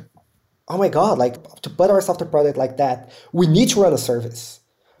like, oh my God, to put our software product like that, we need to run a service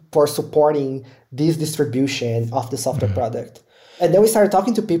for supporting this distribution of the software product. And then we started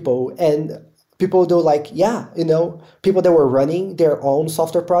talking to people, and people do people that were running their own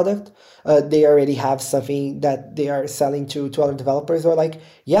software product, they already have something that they are selling to other developers. They're like,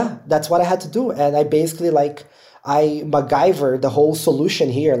 yeah, that's what I had to do. And I basically I MacGyver the whole solution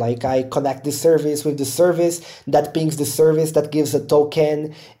here. I connect this service with the service that pings the service that gives a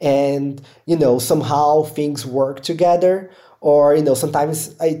token, and somehow things work together. Or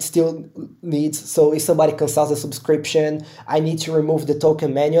sometimes it still needs, so if somebody cancels the subscription, I need to remove the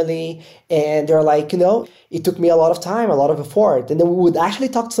token manually. And they're like, it took me a lot of time, a lot of effort. And then we would actually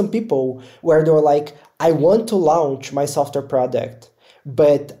talk to some people where they were like, I want to launch my software product,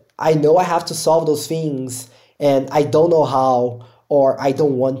 but I know I have to solve those things and I don't know how, or I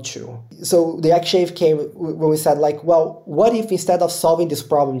don't want to. So the Shave came when we said well, what if instead of solving this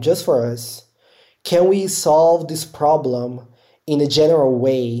problem just for us, can we solve this problem in a general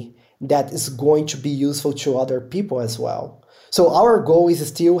way that is going to be useful to other people as well? So our goal is to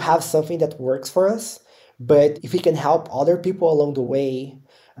still have something that works for us, but if we can help other people along the way,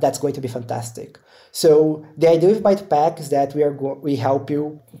 that's going to be fantastic. So the idea with Bytepack is that we help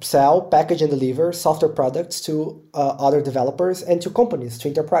you sell, package, and deliver software products to other developers and to companies, to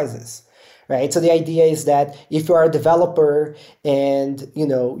enterprises. Right. So the idea is that if you are a developer and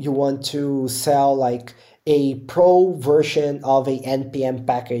you want to sell a pro version of a NPM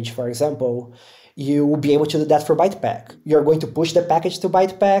package, for example, you will be able to do that for Bytepack. You're going to push the package to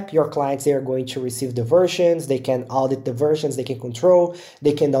Bytepack. Your clients, they are going to receive the versions. They can audit the versions. They can control.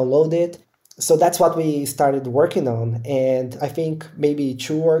 They can download it. So that's what we started working on. And I think maybe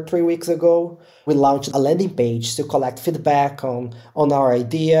 2 or 3 weeks ago, we launched a landing page to collect feedback on our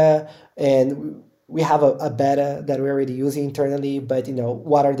idea. And we have a beta that we're already using internally, but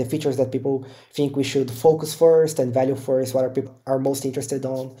what are the features that people think we should focus first and value first, what are people are most interested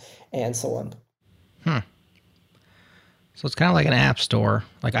on, and so on. So it's kind of like an app store,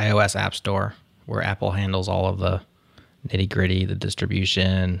 like iOS app store, where Apple handles all of the nitty gritty, the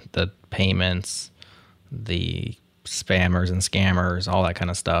distribution, the payments, the spammers and scammers, all that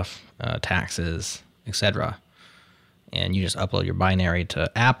kind of stuff, taxes, etc. And you just upload your binary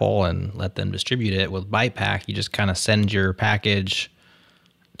to Apple and let them distribute it. With Bytepack, you just kind of send your package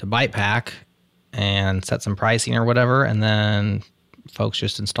to Bytepack and set some pricing or whatever, and then folks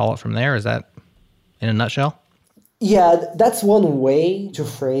just install it from there. Is that in a nutshell? Yeah, that's one way to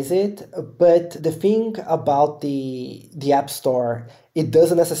phrase it. But the thing about the App Store, it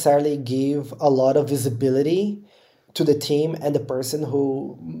doesn't necessarily give a lot of visibility to the team and the person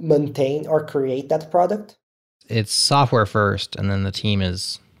who maintain or create that product. It's software first, and then the team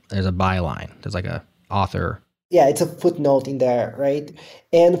there's a byline. There's like a author. Yeah, it's a footnote in there, right?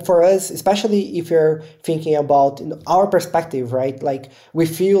 And for us, especially if you're thinking about our perspective, right? Like we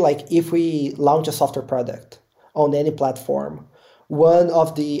feel like if we launch a software product on any platform, one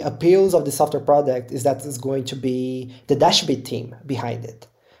of the appeals of the software product is that it's going to be the Dashbit team behind it,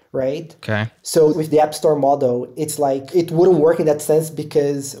 right? Okay. So with the App Store model, it's like it wouldn't work in that sense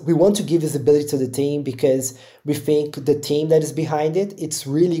because we want to give visibility to the team because we think the team that is behind it, it's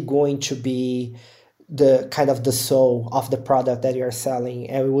really going to be the kind of the soul of the product that you're selling,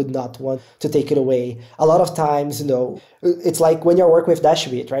 and we would not want to take it away. A lot of times, it's like when you're working with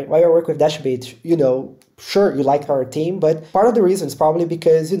Dashbit, right? While you're working with Dashbit, sure, you like our team, but part of the reason is probably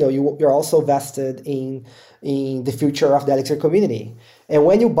because, you're also vested in the future of the Elixir community. And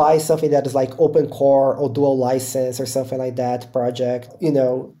when you buy something that is like open core or dual license or something like that project,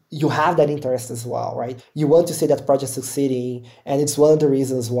 you have that interest as well, right? You want to see that project succeeding, and it's one of the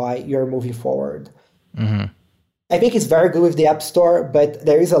reasons why you're moving forward. Mm-hmm. I think it's very good with the App Store, but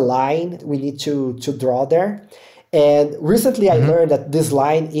there is a line we need to draw there. And recently I learned that this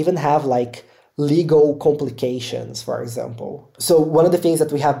line even have like legal complications, for example. So one of the things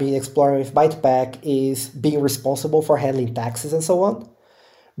that we have been exploring with Bytepack is being responsible for handling taxes and so on.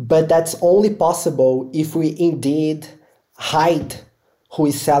 But that's only possible if we indeed hide who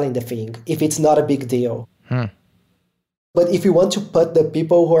is selling the thing, if it's not a big deal. But if you want to put the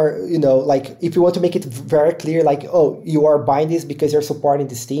people who are, if you want to make it very clear, like, oh, you are buying this because you're supporting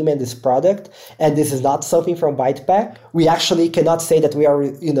this team and this product, and this is not something from Bytepack, we actually cannot say that we are,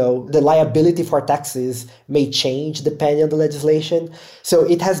 the liability for taxes may change depending on the legislation. So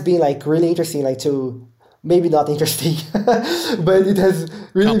it has been like really interesting, like to maybe not interesting, but it has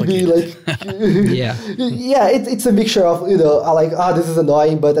really been like, yeah, it's a mixture of, like, this is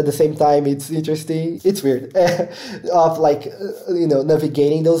annoying, but at the same time, it's interesting. It's weird of like,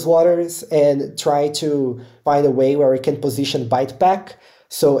 navigating those waters and try to find a way where we can position Bytepack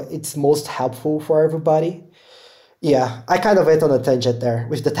so it's most helpful for everybody. Yeah, I kind of went on a tangent there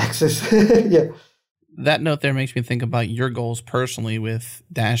with the taxes. Yeah. That note there makes me think about your goals personally with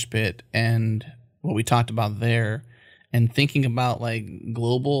Dashbit and what we talked about there, and thinking about like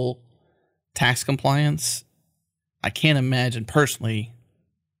global tax compliance. I can't imagine personally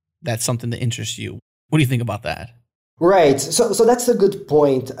that's something that interests you. What do you think about that? Right. So that's a good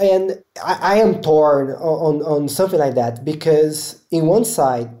point. And I am torn on something like that, because in one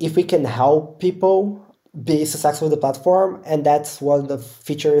side, if we can help people be successful with the platform, and that's one of the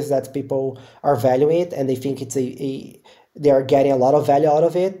features that people are valuing it and they think it's they are getting a lot of value out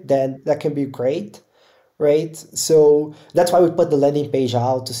of it, then that can be great, right? So that's why we put the landing page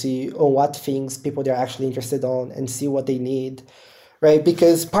out to see on what things people they're actually interested on and see what they need, right?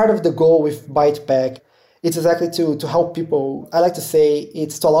 Because part of the goal with Bytepack, it's exactly to help people. I like to say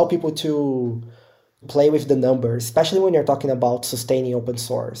it's to allow people to play with the numbers, especially when you're talking about sustaining open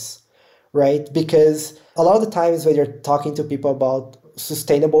source, right? Because a lot of the times when you're talking to people about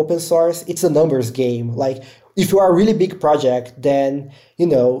sustainable open source, it's a numbers game. Like, if you are a really big project, then,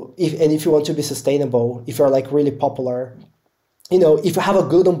 if you want to be sustainable, if you're like really popular, if you have a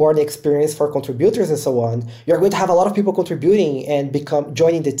good onboarding experience for contributors and so on, you're going to have a lot of people contributing and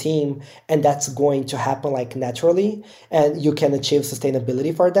joining the team, and that's going to happen like naturally, and you can achieve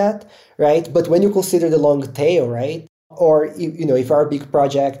sustainability for that, right? But when you consider the long tail, right? Or, if you're a big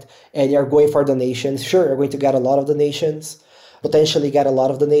project and you're going for donations, sure, you're going to get a lot of donations, potentially get a lot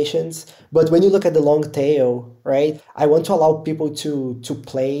of donations. But when you look at the long tail, right, I want to allow people to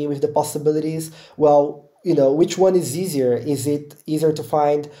play with the possibilities. Well, which one is easier? Is it easier to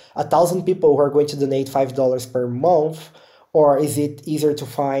find 1,000 people who are going to donate $5 per month? Or is it easier to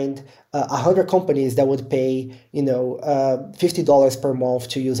find 100 companies that would pay, $50 per month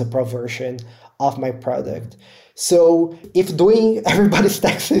to use a pro version of my product? So if doing everybody's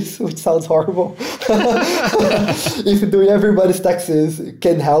taxes, which sounds horrible, if doing everybody's taxes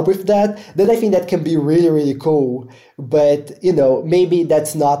can help with that, then I think that can be really, really cool. But, maybe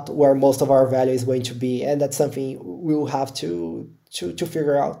that's not where most of our value is going to be. And that's something we'll have to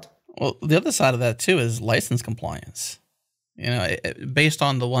figure out. Well, the other side of that too is license compliance. Based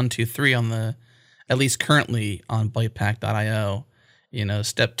on the 1, 2, 3 on the, at least currently on Bytepack.io,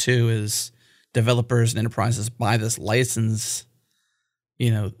 step 2 is developers and enterprises buy this license,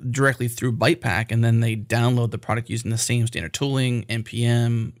 directly through Bytepack, and then they download the product using the same standard tooling,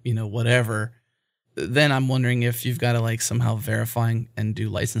 NPM, whatever. Then I'm wondering if you've got to somehow verify and do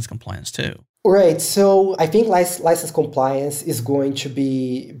license compliance too. Right. So I think license compliance is going to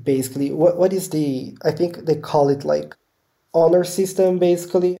be basically what is I think they call it honor system,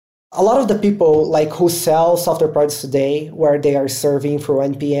 basically. A lot of the people who sell software products today, where they are serving through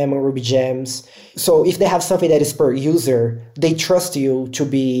NPM or Ruby gems. So if they have something that is per user, they trust you to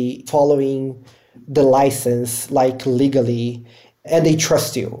be following the license legally, and they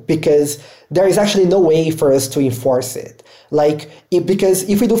trust you because there is actually no way for us to enforce it. Because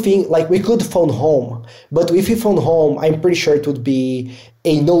if we do things we could phone home, but if we phone home, I'm pretty sure it would be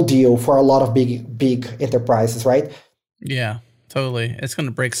a no deal for a lot of big enterprises, right? Yeah. Totally. It's going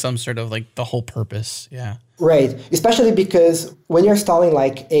to break some sort of the whole purpose. Yeah. Right. Especially because when you're installing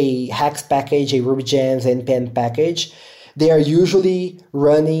a Hex package, a Ruby Gems, NPM package, they are usually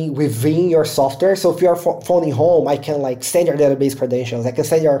running within your software. So if you're phoning home, I can send your database credentials. I can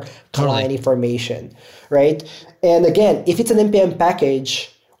send your client information, right? And again, if it's an NPM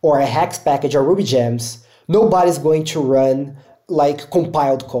package or a Hex package or Ruby Gems, nobody's going to run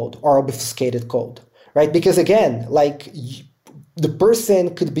compiled code or obfuscated code, right? Because again, the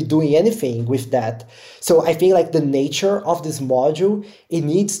person could be doing anything with that. So I think the nature of this module, it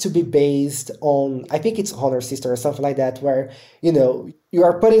needs to be based on, I think it's honor system or something like that, where, you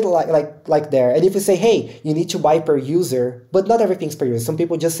are putting it there. And if you say, hey, you need to buy per user, but not everything's per user. Some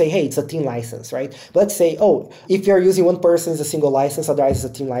people just say, hey, it's a team license, right? But let's say, if you're using one person, it's a single license, otherwise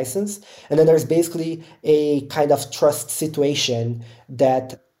it's a team license. And then there's basically a kind of trust situation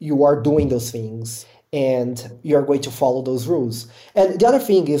that you are doing those things and you're going to follow those rules. And the other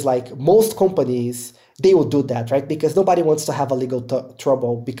thing is most companies, they will do that, right? Because nobody wants to have a legal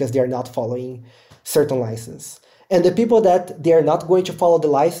trouble because they're not following certain license. And the people that they're not going to follow the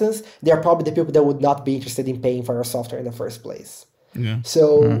license, they're probably the people that would not be interested in paying for your software in the first place. Yeah.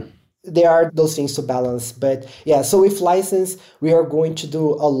 So there are those things to balance. But yeah, so with license, we are going to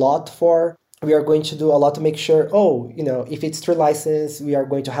do a lot to make sure, if it's through license, we are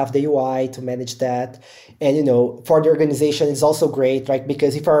going to have the UI to manage that. And, for the organization, it's also great, right?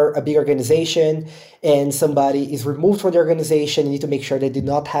 Because if you're a big organization and somebody is removed from the organization, you need to make sure they do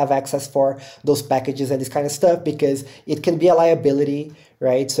not have access for those packages and this kind of stuff, because it can be a liability,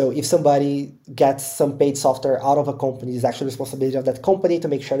 right? So if somebody gets some paid software out of a company, it's actually the responsibility of that company to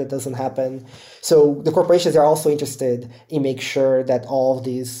make sure that doesn't happen. So the corporations are also interested in make sure that all of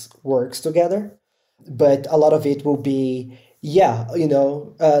this works together. But a lot of it will be,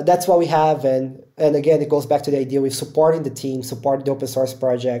 that's what we have. And again, it goes back to the idea with supporting the team, supporting the open source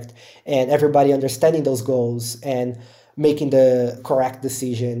project, and everybody understanding those goals and making the correct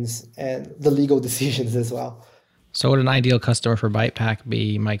decisions and the legal decisions as well. So would an ideal customer for Bytepack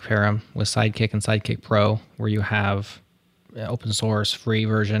be, Mike Parham, with Sidekick and Sidekick Pro, where you have an open source free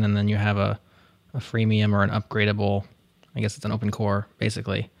version and then you have a freemium or an upgradable, I guess it's an open core,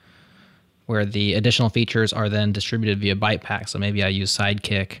 basically, where the additional features are then distributed via Bytepack. So maybe I use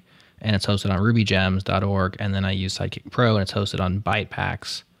Sidekick and it's hosted on rubygems.org, and then I use Sidekick Pro and it's hosted on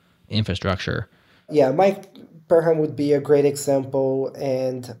Bytepack's infrastructure. Yeah, Mike Parham would be a great example.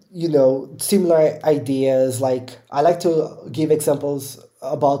 And, similar ideas, I like to give examples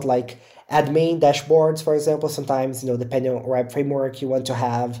about admin dashboards, for example. Sometimes, depending on web framework, you want to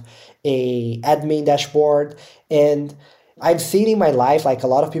have a admin dashboard. And I've seen in my life, a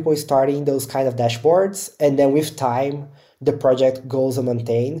lot of people starting those kind of dashboards, and then with time, the project goes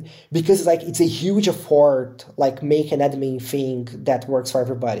unmaintained because it's a huge effort, make an admin thing that works for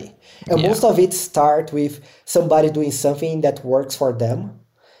everybody. And most of it start with somebody doing something that works for them.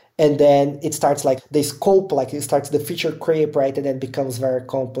 And then it starts the scope, it starts the feature creep, right? And then becomes very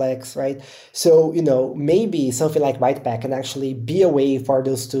complex, right? So, maybe something like Bytepack can actually be a way for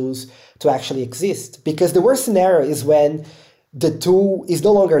those tools to actually exist. Because the worst scenario is when the tool is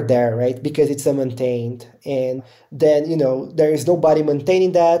no longer there, right? Because it's unmaintained. And then, there is nobody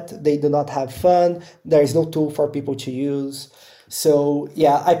maintaining that. They do not have fun. There is no tool for people to use. So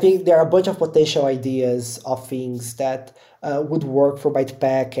yeah, I think there are a bunch of potential ideas of things that would work for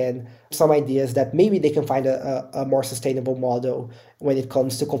Bytepack, and some ideas that maybe they can find a more sustainable model when it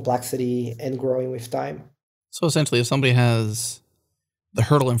comes to complexity and growing with time. So essentially, if somebody has the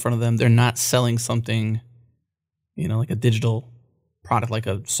hurdle in front of them, they're not selling something, like a digital product, like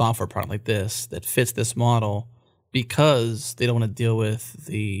a software product like this that fits this model, because they don't want to deal with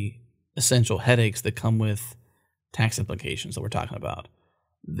the essential headaches that come with tax implications that we're talking about,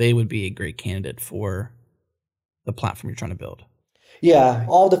 they would be a great candidate for the platform you're trying to build. Yeah,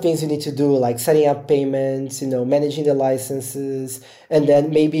 all the things you need to do, like setting up payments, managing the licenses, and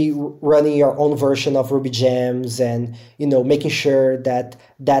then maybe running your own version of Ruby gems and, making sure that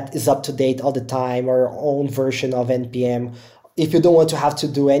that is up to date all the time, or your own version of NPM. If you don't want to have to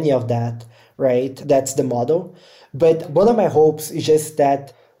do any of that, right? That's the model. But one of my hopes is just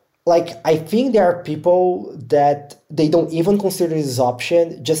that, I think there are people that they don't even consider this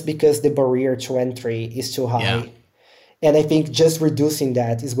option just because the barrier to entry is too high. Yeah. And I think just reducing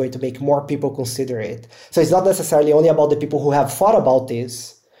that is going to make more people consider it. So it's not necessarily only about the people who have thought about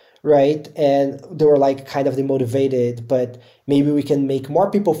this, right? And they were kind of demotivated, but maybe we can make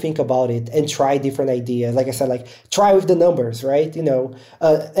more people think about it and try different ideas. Like I said, try with the numbers, right? And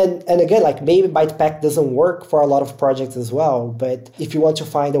again, maybe Bytepack doesn't work for a lot of projects as well. But if you want to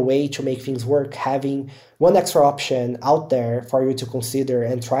find a way to make things work, having one extra option out there for you to consider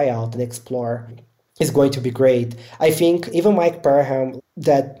and try out and explore is going to be great. I think even Mike Parham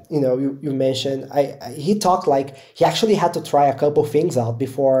that you mentioned, he talked he actually had to try a couple things out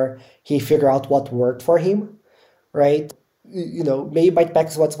before he figured out what worked for him, right? Maybe Bytepack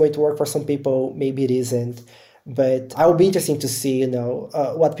is what's going to work for some people, maybe it isn't. But I will be interesting to see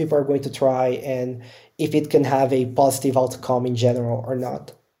what people are going to try and if it can have a positive outcome in general or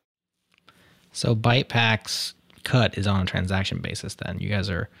not. So Bytepack's cut is on a transaction basis then. You guys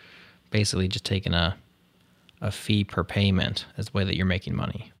are basically just taking a fee per payment as the way that you're making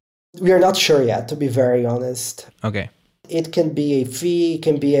money. We are not sure yet, to be very honest. Okay. It can be a fee, it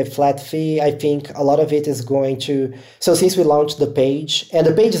can be a flat fee. I think a lot of it is going to... So since we launched the page, and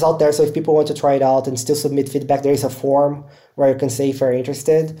the page is out there, so if people want to try it out and still submit feedback, there is a form where you can say if you're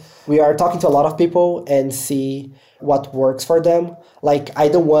interested. We are talking to a lot of people and see what works for them. I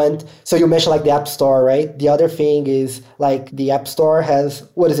don't want... So you mentioned the App Store, right? The other thing is the App Store has,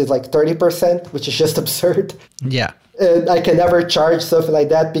 30%, which is just absurd. Yeah. And I can never charge something like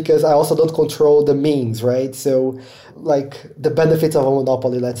that because I also don't control the means, right? So the benefits of a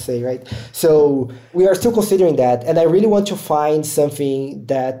monopoly, let's say, right? So we are still considering that. And I really want to find something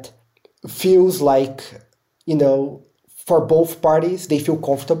that feels for both parties, they feel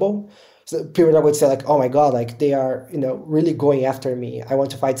comfortable. So people are going to say oh my God, they are, really going after me. I want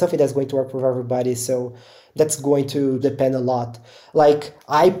to find something that's going to work for everybody. So that's going to depend a lot.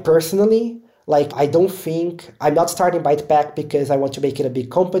 I personally, I don't think, I'm not starting Bytepack because I want to make it a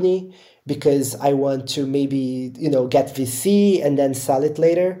big company, because I want to maybe, get VC and then sell it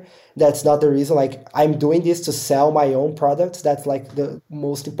later. That's not the reason. I'm doing this to sell my own products. That's the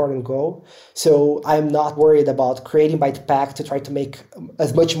most important goal. So I'm not worried about creating Bytepack to try to make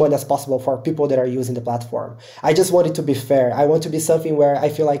as much money as possible for people that are using the platform. I just want it to be fair. I want to be something where I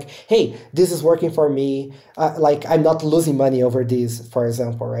feel hey, this is working for me. I'm not losing money over this, for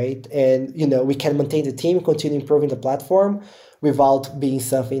example, right? And, we can maintain the team, continue improving the platform without being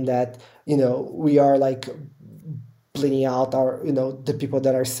something that, we are bleeding out our, the people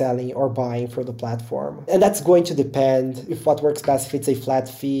that are selling or buying for the platform. And that's going to depend if what works best, if it's a flat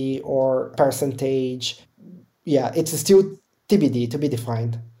fee or percentage. Yeah, it's still TBD, to be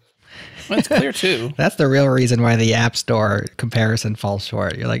defined. Well, it's clear too. That's the real reason why the App Store comparison falls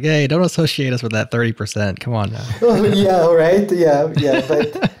short. You're hey, don't associate us with that 30%. Come on now. Yeah, right? Yeah.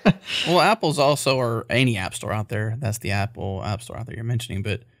 But well, Apple's also, or any App Store out there, that's the Apple App Store out there you're mentioning,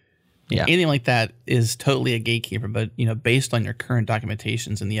 but yeah, anything like that is totally a gatekeeper. But, based on your current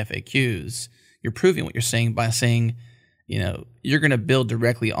documentations and the FAQs, you're proving what you're saying by saying, you're going to build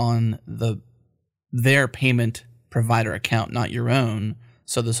directly on their payment provider account, not your own.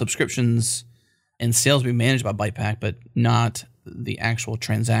 So the subscriptions and sales will be managed by Bytepack, but not the actual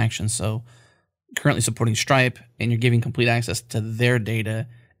transactions. So currently supporting Stripe, and you're giving complete access to their data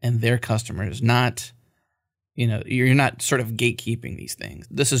and their customers, not... you're not sort of gatekeeping these things.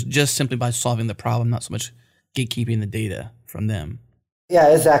 This is just simply by solving the problem, not so much gatekeeping the data from them. Yeah,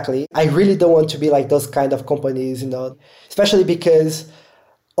 exactly. I really don't want to be those kind of companies, especially because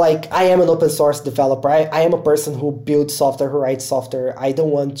I am an open source developer. I am a person who builds software, who writes software. I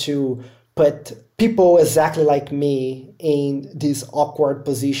don't want to put people exactly like me in this awkward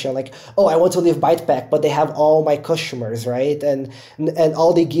position. I want to leave Bytepack, but they have all my customers, right? And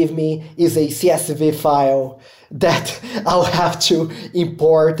all they give me is a CSV file that I'll have to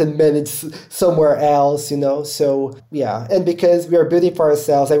import and manage somewhere else, So, yeah. And because we are building for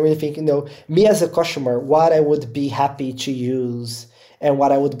ourselves, I really think, me as a customer, what I would be happy to use and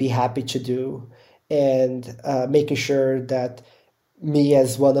what I would be happy to do, and making sure that me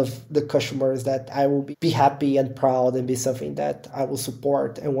as one of the customers that I will be happy and proud and be something that I will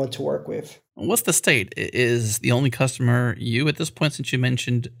support and want to work with. What's the state? Is the only customer you at this point, since you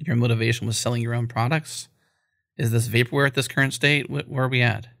mentioned your motivation was selling your own products? Is this vaporware at this current state? Where are we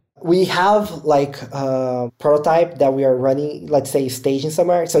at? We have like a prototype that we are running, let's say staging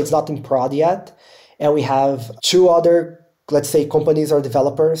somewhere. So it's not in prod yet. And we have 2 other, let's say, companies or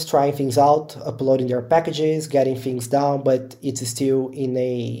developers trying things out, uploading their packages, getting things down, but it's still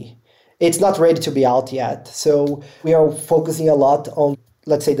it's not ready to be out yet. So we are focusing a lot on,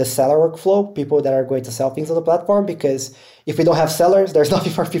 let's say, the seller workflow, people that are going to sell things on the platform, because if we don't have sellers, there's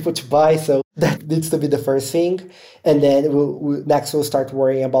nothing for people to buy. So that needs to be the first thing. And then next we'll start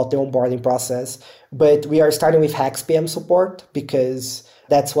worrying about the onboarding process. But we are starting with HacksPM support because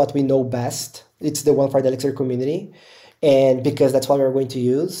that's what we know best. It's the one for the Elixir community. And because that's what we're going to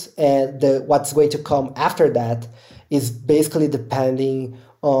use. And what's going to come after that is basically depending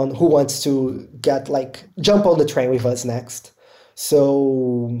on who wants to jump on the train with us next.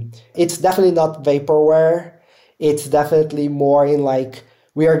 So it's definitely not vaporware. It's definitely more in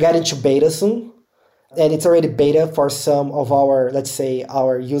we are getting to beta soon. And it's already beta for some of our, let's say,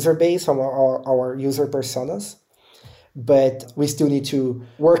 our user base, from our user personas. But we still need to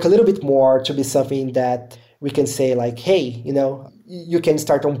work a little bit more to be something that we can say hey, you can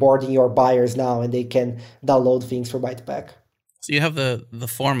start onboarding your buyers now and they can download things for Bytepack. So you have the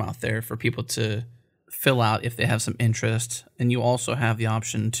form out there for people to fill out if they have some interest. And you also have the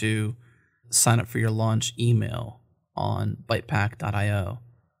option to sign up for your launch email on bytepack.io.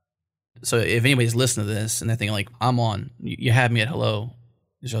 So if anybody's listening to this and they're thinking I'm on, you have me at hello,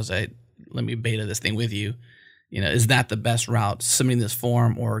 Jose, let me beta this thing with you. Is that the best route, submitting this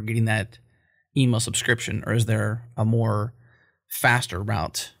form or getting that email subscription, or is there a more faster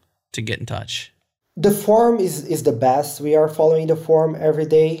route to get in touch? The form is the best. We are following the form every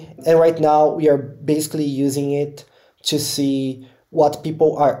day. And right now we are basically using it to see what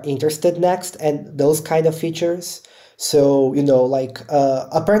people are interested next and those kind of features. So,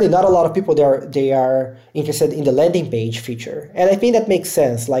 apparently not a lot of people, they are interested in the landing page feature. And I think that makes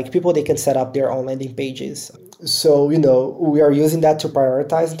sense. People, they can set up their own landing pages. So, we are using that to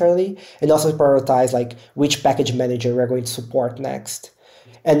prioritize internally and also prioritize which package manager we're going to support next.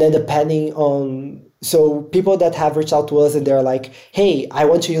 And then depending on, so people that have reached out to us and they're hey, I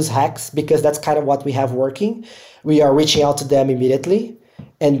want to use Hacks because that's kind of what we have working. We are reaching out to them immediately.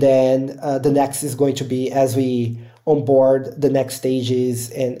 And then the next is going to be as we onboard the next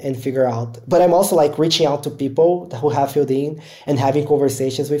stages and figure out. But I'm also reaching out to people who have filled in and having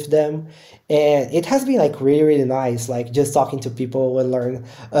conversations with them. And it has been really, really nice, just talking to people and learn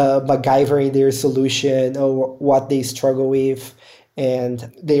MacGyvering their solution or what they struggle with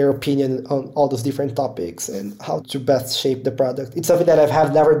and their opinion on all those different topics and how to best shape the product. It's something that I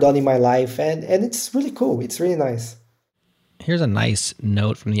have never done in my life, and it's really cool. It's really nice. Here's a nice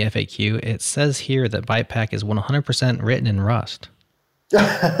note from the FAQ. It says here that Bytepack is 100% written in Rust.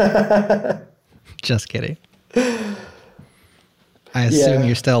 Just kidding. I assume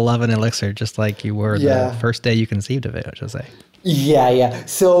you're still loving Elixir just like you were the first day you conceived of it, Jose. Yeah.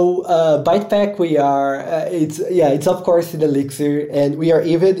 So Bytepack, we are, it's of course in Elixir, and we are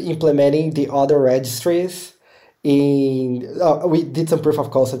even implementing the other registries we did some proof of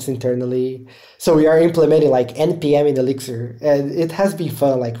concepts internally. So we are implementing NPM in Elixir, and it has been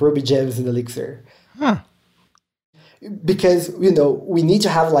fun, Ruby gems in Elixir. Huh. Because, we need to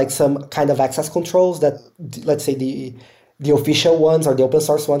have some kind of access controls that, let's say the official ones or the open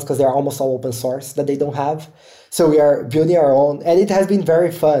source ones, because they're almost all open source, that they don't have. So we are building our own, and it has been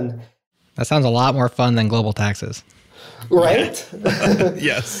very fun. That sounds a lot more fun than global taxes. Right?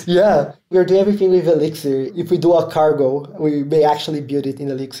 Yes. Yeah. We're doing everything with Elixir. If we do a cargo, we may actually build it in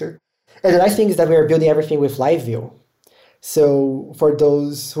Elixir. And the nice thing is that we are building everything with LiveView. So for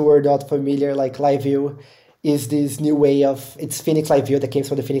those who are not familiar, LiveView is this new way of, it's Phoenix LiveView that came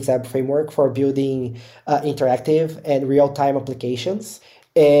from the Phoenix App Framework for building interactive and real-time applications.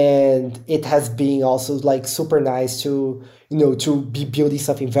 And it has been also super nice to be building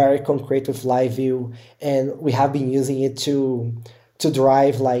something very concrete with LiveView. And we have been using it to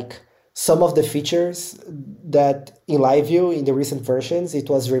drive some of the features that in LiveView in the recent versions, it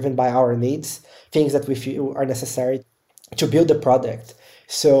was driven by our needs, things that we feel are necessary to build the product.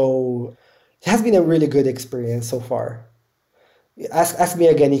 So it has been a really good experience so far. Ask me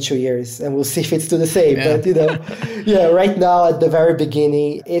again in 2 years and we'll see if it's still the same. Yeah. But, right now at the very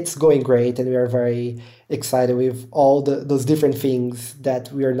beginning, it's going great. And we are very excited with all those different things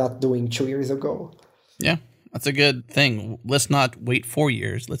that we are not doing 2 years ago. Yeah, that's a good thing. Let's not wait 4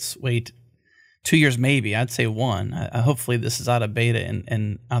 years. Let's wait 2 years, maybe. I'd say 1. Hopefully this is out of beta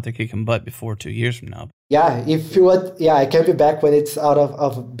and out there kicking butt before 2 years from now. Yeah, if you want, I can be back when it's out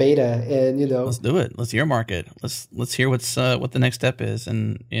of beta, and let's do it. Let's earmark it. Let's hear what the next step is.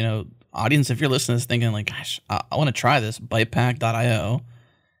 And audience, if you're listening to this thinking like, gosh, I want to try this, bytepack.io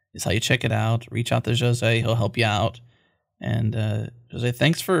is how you check it out. Reach out to Jose; he'll help you out. And Jose,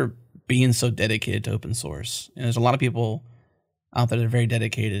 thanks for being so dedicated to open source. And there's a lot of people out there that are very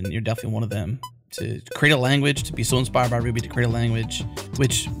dedicated, and you're definitely one of them. To create a language, to be so inspired by Ruby, to create a language,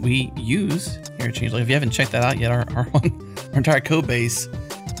 which we use here at Changelog. If you haven't checked that out yet, our entire code base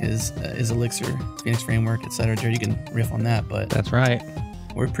is Elixir, Phoenix Framework, etc. Jared, you can riff on that, but that's right.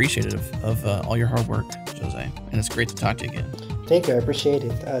 We're appreciative of all your hard work, Jose, and it's great to talk to you again. Thank you, I appreciate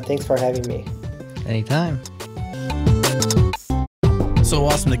it. Thanks for having me. Anytime. So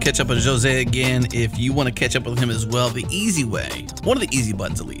awesome to catch up with Jose again. If you want to catch up with him as well, the easy way, one of the easy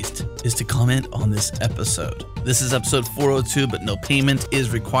buttons at least, is to comment on this episode. This is episode 402, but no payment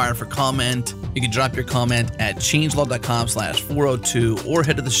is required for comment. You can drop your comment at changelog.com/402 or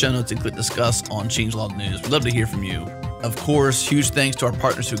head to the show notes and click discuss on Changelog News. We'd love to hear from you. Of course, huge thanks to our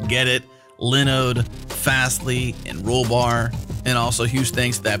partners who get it, Linode, Fastly, and Rollbar. And also huge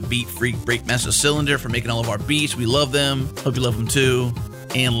thanks to that Beat Freak Breakmaster Cylinder for making all of our beats. We love them. Hope you love them too.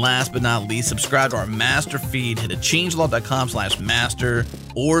 And last but not least, subscribe to our master feed. Head to changelog.com/master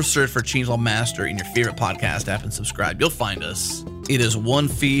or search for Changelog Master in your favorite podcast app and subscribe. You'll find us. It is one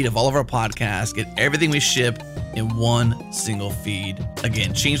feed of all of our podcasts. Get everything we ship in one single feed.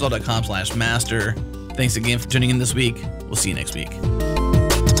 Again, changelog.com/master. Thanks again for tuning in this week. We'll see you next week.